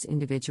diverse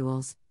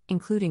individuals,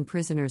 including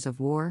prisoners of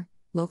war,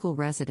 local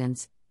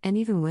residents, and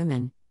even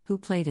women, who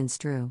played in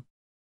Stru.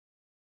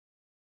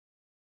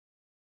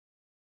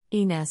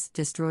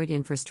 Destroyed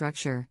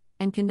infrastructure,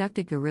 and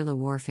conducted guerrilla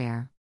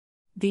warfare.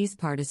 These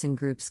partisan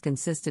groups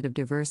consisted of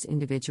diverse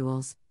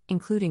individuals,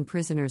 including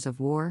prisoners of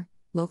war,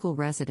 local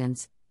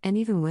residents, and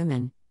even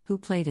women, who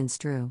played in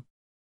Stru.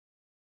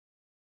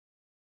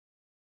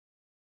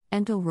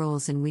 Entel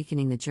roles in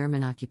weakening the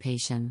German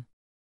occupation.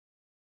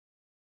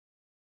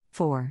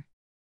 4.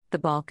 The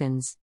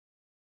Balkans.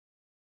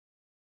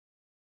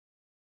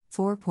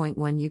 4.1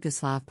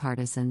 Yugoslav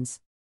partisans.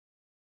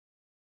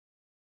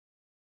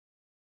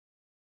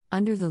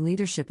 Under the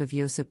leadership of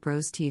Josip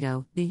Broz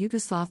Tito, the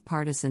Yugoslav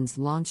partisans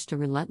launched a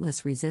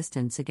relentless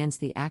resistance against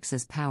the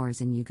Axis powers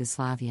in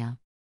Yugoslavia.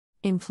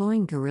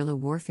 Employing guerrilla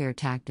warfare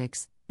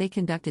tactics, they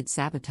conducted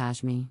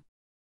sabotage.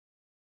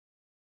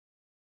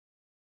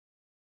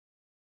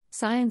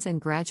 Science and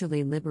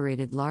gradually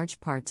liberated large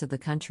parts of the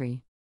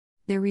country.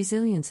 Their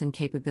resilience and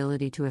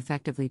capability to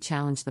effectively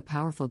challenge the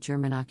powerful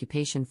German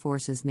occupation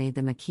forces made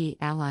them a key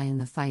ally in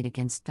the fight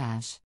against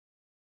fascism.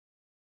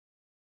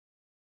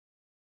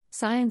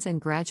 Science and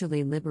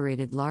gradually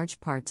liberated large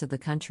parts of the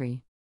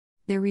country.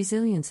 Their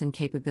resilience and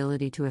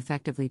capability to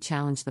effectively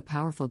challenge the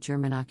powerful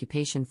German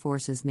occupation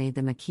forces made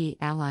them a key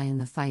ally in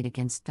the fight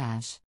against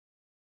fascism.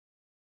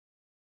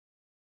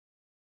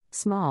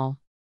 Small.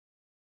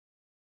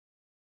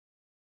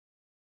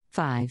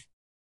 5.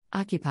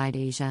 Occupied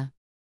Asia.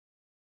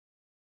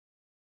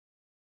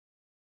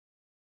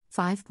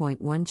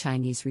 5.1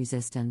 Chinese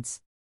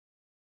resistance.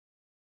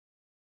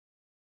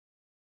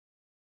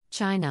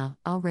 China,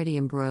 already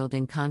embroiled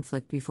in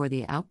conflict before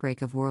the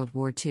outbreak of World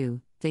War II,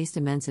 faced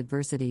immense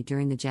adversity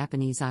during the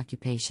Japanese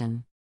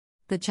occupation.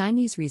 The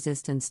Chinese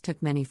resistance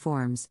took many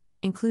forms,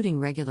 including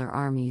regular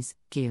armies,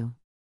 guerrilla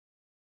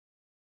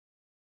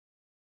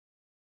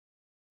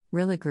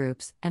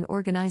groups, and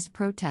organized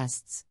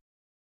protests.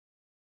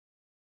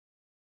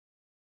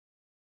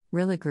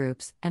 Guerrilla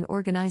groups and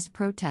organized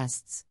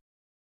protests.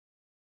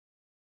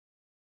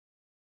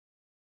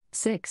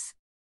 6.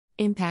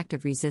 Impact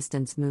of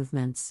resistance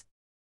movements.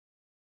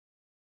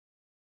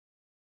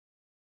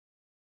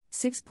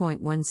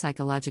 6.1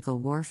 Psychological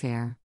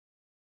warfare.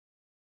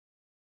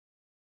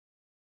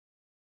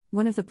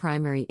 One of the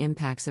primary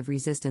impacts of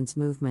resistance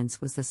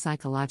movements was the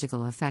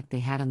psychological effect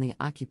they had on the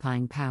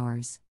occupying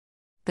powers.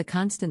 The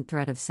constant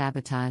threat of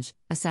sabotage,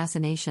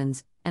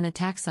 assassinations, and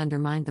attacks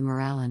undermined the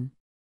morale and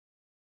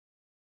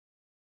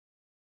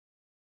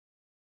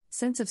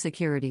sense of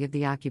security of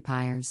the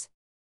occupiers.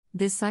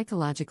 This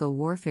psychological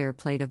warfare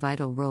played a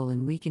vital role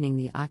in weakening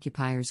the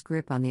occupiers'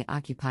 grip on the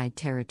occupied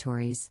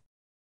territories.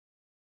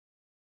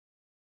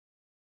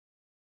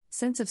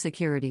 Sense of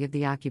security of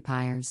the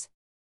occupiers.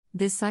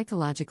 This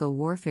psychological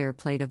warfare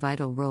played a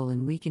vital role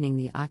in weakening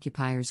the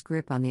occupiers'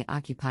 grip on the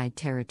occupied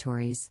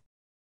territories.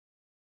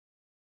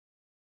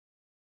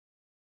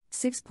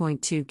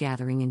 6.2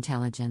 Gathering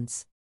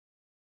intelligence.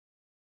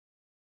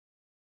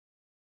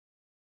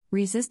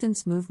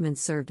 Resistance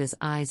movements served as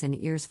eyes and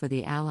ears for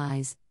the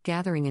Allies,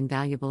 gathering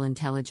invaluable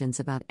intelligence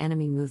about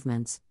enemy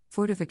movements,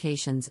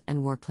 fortifications,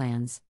 and war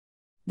plans.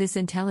 This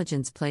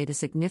intelligence played a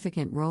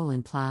significant role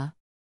in planning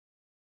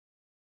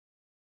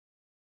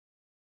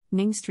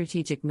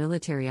strategic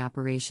military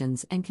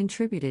operations and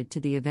contributed to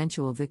the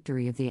eventual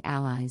victory of the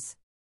Allies.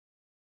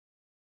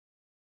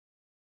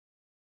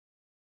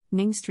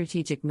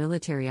 Strategic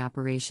military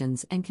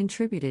operations and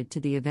contributed to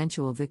the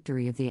eventual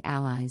victory of the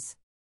Allies.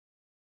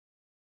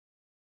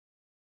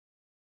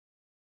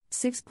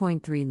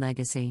 6.3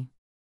 Legacy.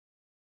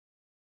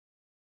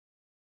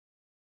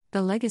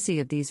 The legacy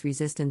of these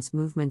resistance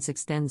movements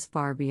extends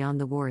far beyond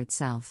the war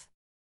itself.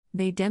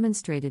 They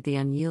demonstrated the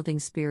unyielding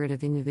spirit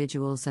of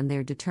individuals and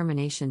their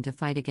determination to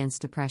fight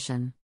against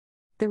oppression.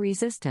 The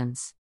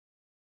resistance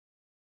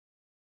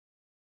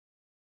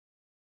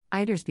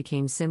Iders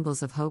became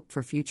symbols of hope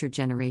for future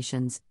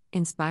generations,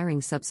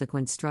 inspiring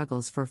subsequent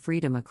struggles for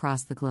freedom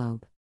across the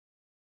globe.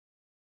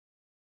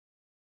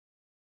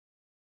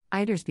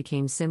 Iders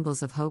became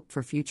symbols of hope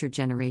for future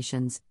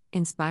generations,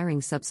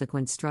 inspiring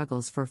subsequent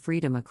struggles for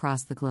freedom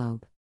across the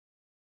globe.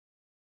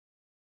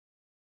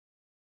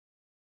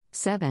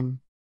 7.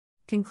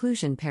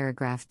 Conclusion.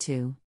 Paragraph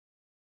 2.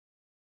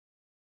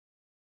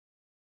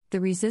 The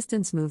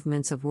resistance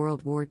movements of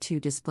World War II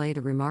displayed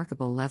a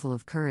remarkable level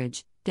of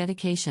courage,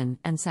 dedication,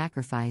 and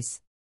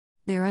sacrifice.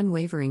 Their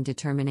unwavering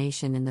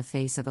determination in the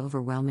face of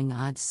overwhelming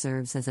odds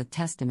serves as a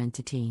testament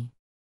to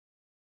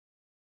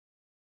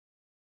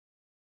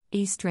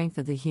the strength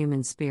of the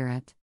human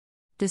spirit.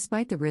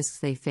 Despite the risks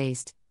they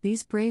faced,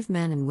 these brave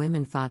men and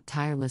women fought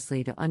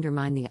tirelessly to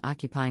undermine the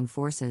occupying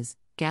forces,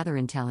 gather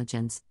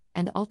intelligence,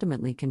 and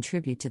ultimately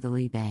contribute to the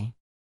Libe.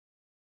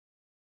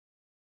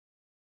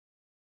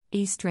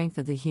 Strength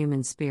of the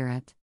human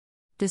spirit.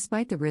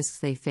 Despite the risks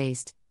they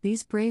faced,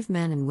 these brave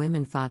men and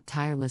women fought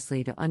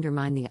tirelessly to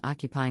undermine the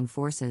occupying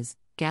forces,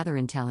 gather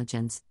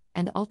intelligence,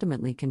 and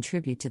ultimately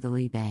contribute to the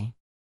Libe.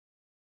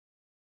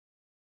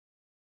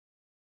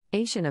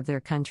 Asian of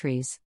their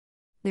countries.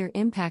 Their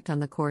impact on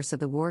the course of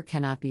the war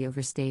cannot be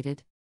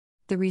overstated.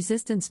 The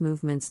resistance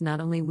movements not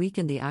only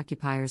weakened the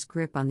occupiers'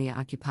 grip on the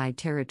occupied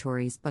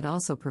territories but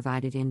also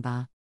provided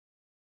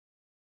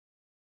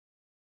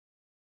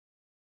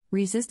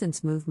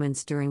Resistance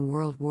movements during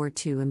World War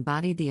II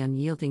embodied the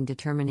unyielding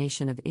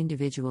determination of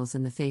individuals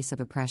in the face of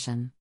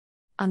oppression.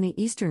 On the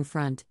Eastern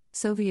Front,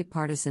 Soviet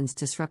partisans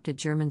disrupted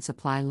German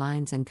supply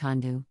lines and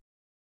Kandu.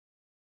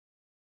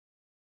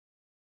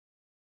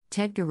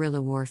 TED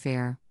guerrilla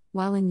warfare.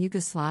 While in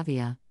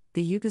Yugoslavia,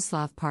 the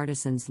Yugoslav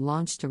partisans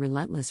launched a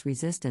relentless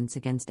resistance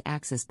against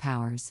Axis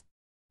powers.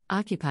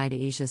 Occupied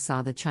Asia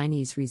saw the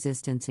Chinese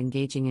resistance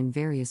engaging in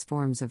various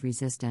forms of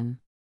resistance.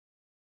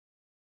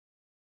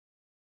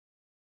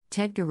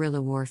 TED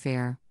guerrilla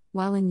warfare.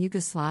 While in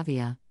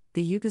Yugoslavia,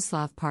 the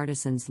Yugoslav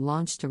partisans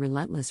launched a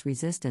relentless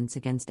resistance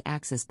against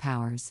Axis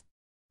powers.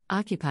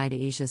 Occupied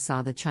Asia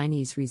saw the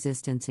Chinese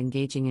resistance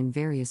engaging in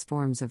various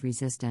forms of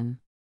resistance.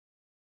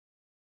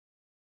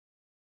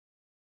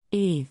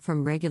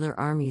 From regular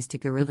armies to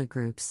guerrilla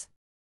groups.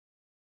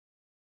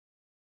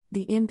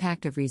 The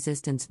impact of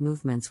resistance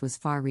movements was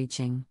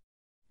far-reaching.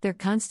 Their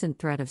constant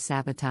threat of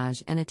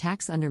sabotage and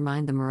attacks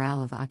undermined the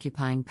morale of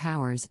occupying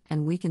powers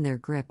and weakened their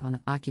grip on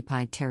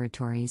occupied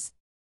territories.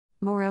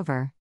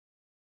 Moreover,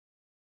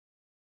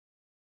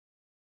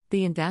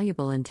 the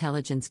invaluable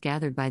intelligence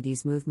gathered by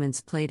these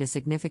movements played a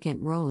significant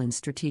role in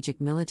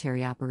strategic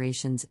military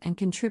operations and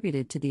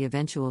contributed to the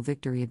eventual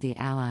victory of the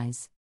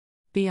Allies.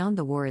 Beyond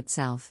the war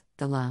itself,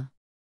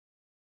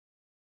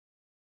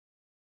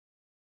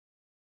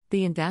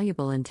 The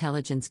invaluable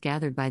intelligence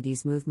gathered by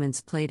these movements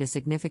played a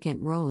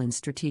significant role in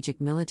strategic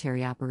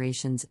military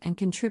operations and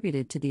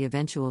contributed to the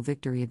eventual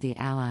victory of the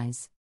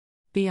Allies.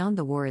 Beyond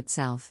the war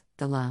itself,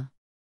 a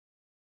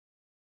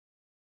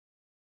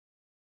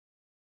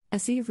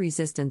sea of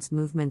resistance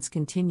movements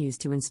continues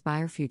to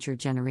inspire future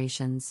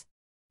generations.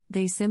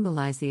 They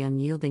symbolize the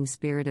unyielding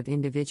spirit of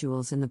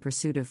individuals in the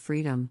pursuit of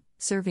freedom,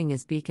 serving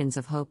as beacons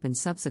of hope in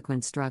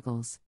subsequent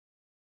struggles.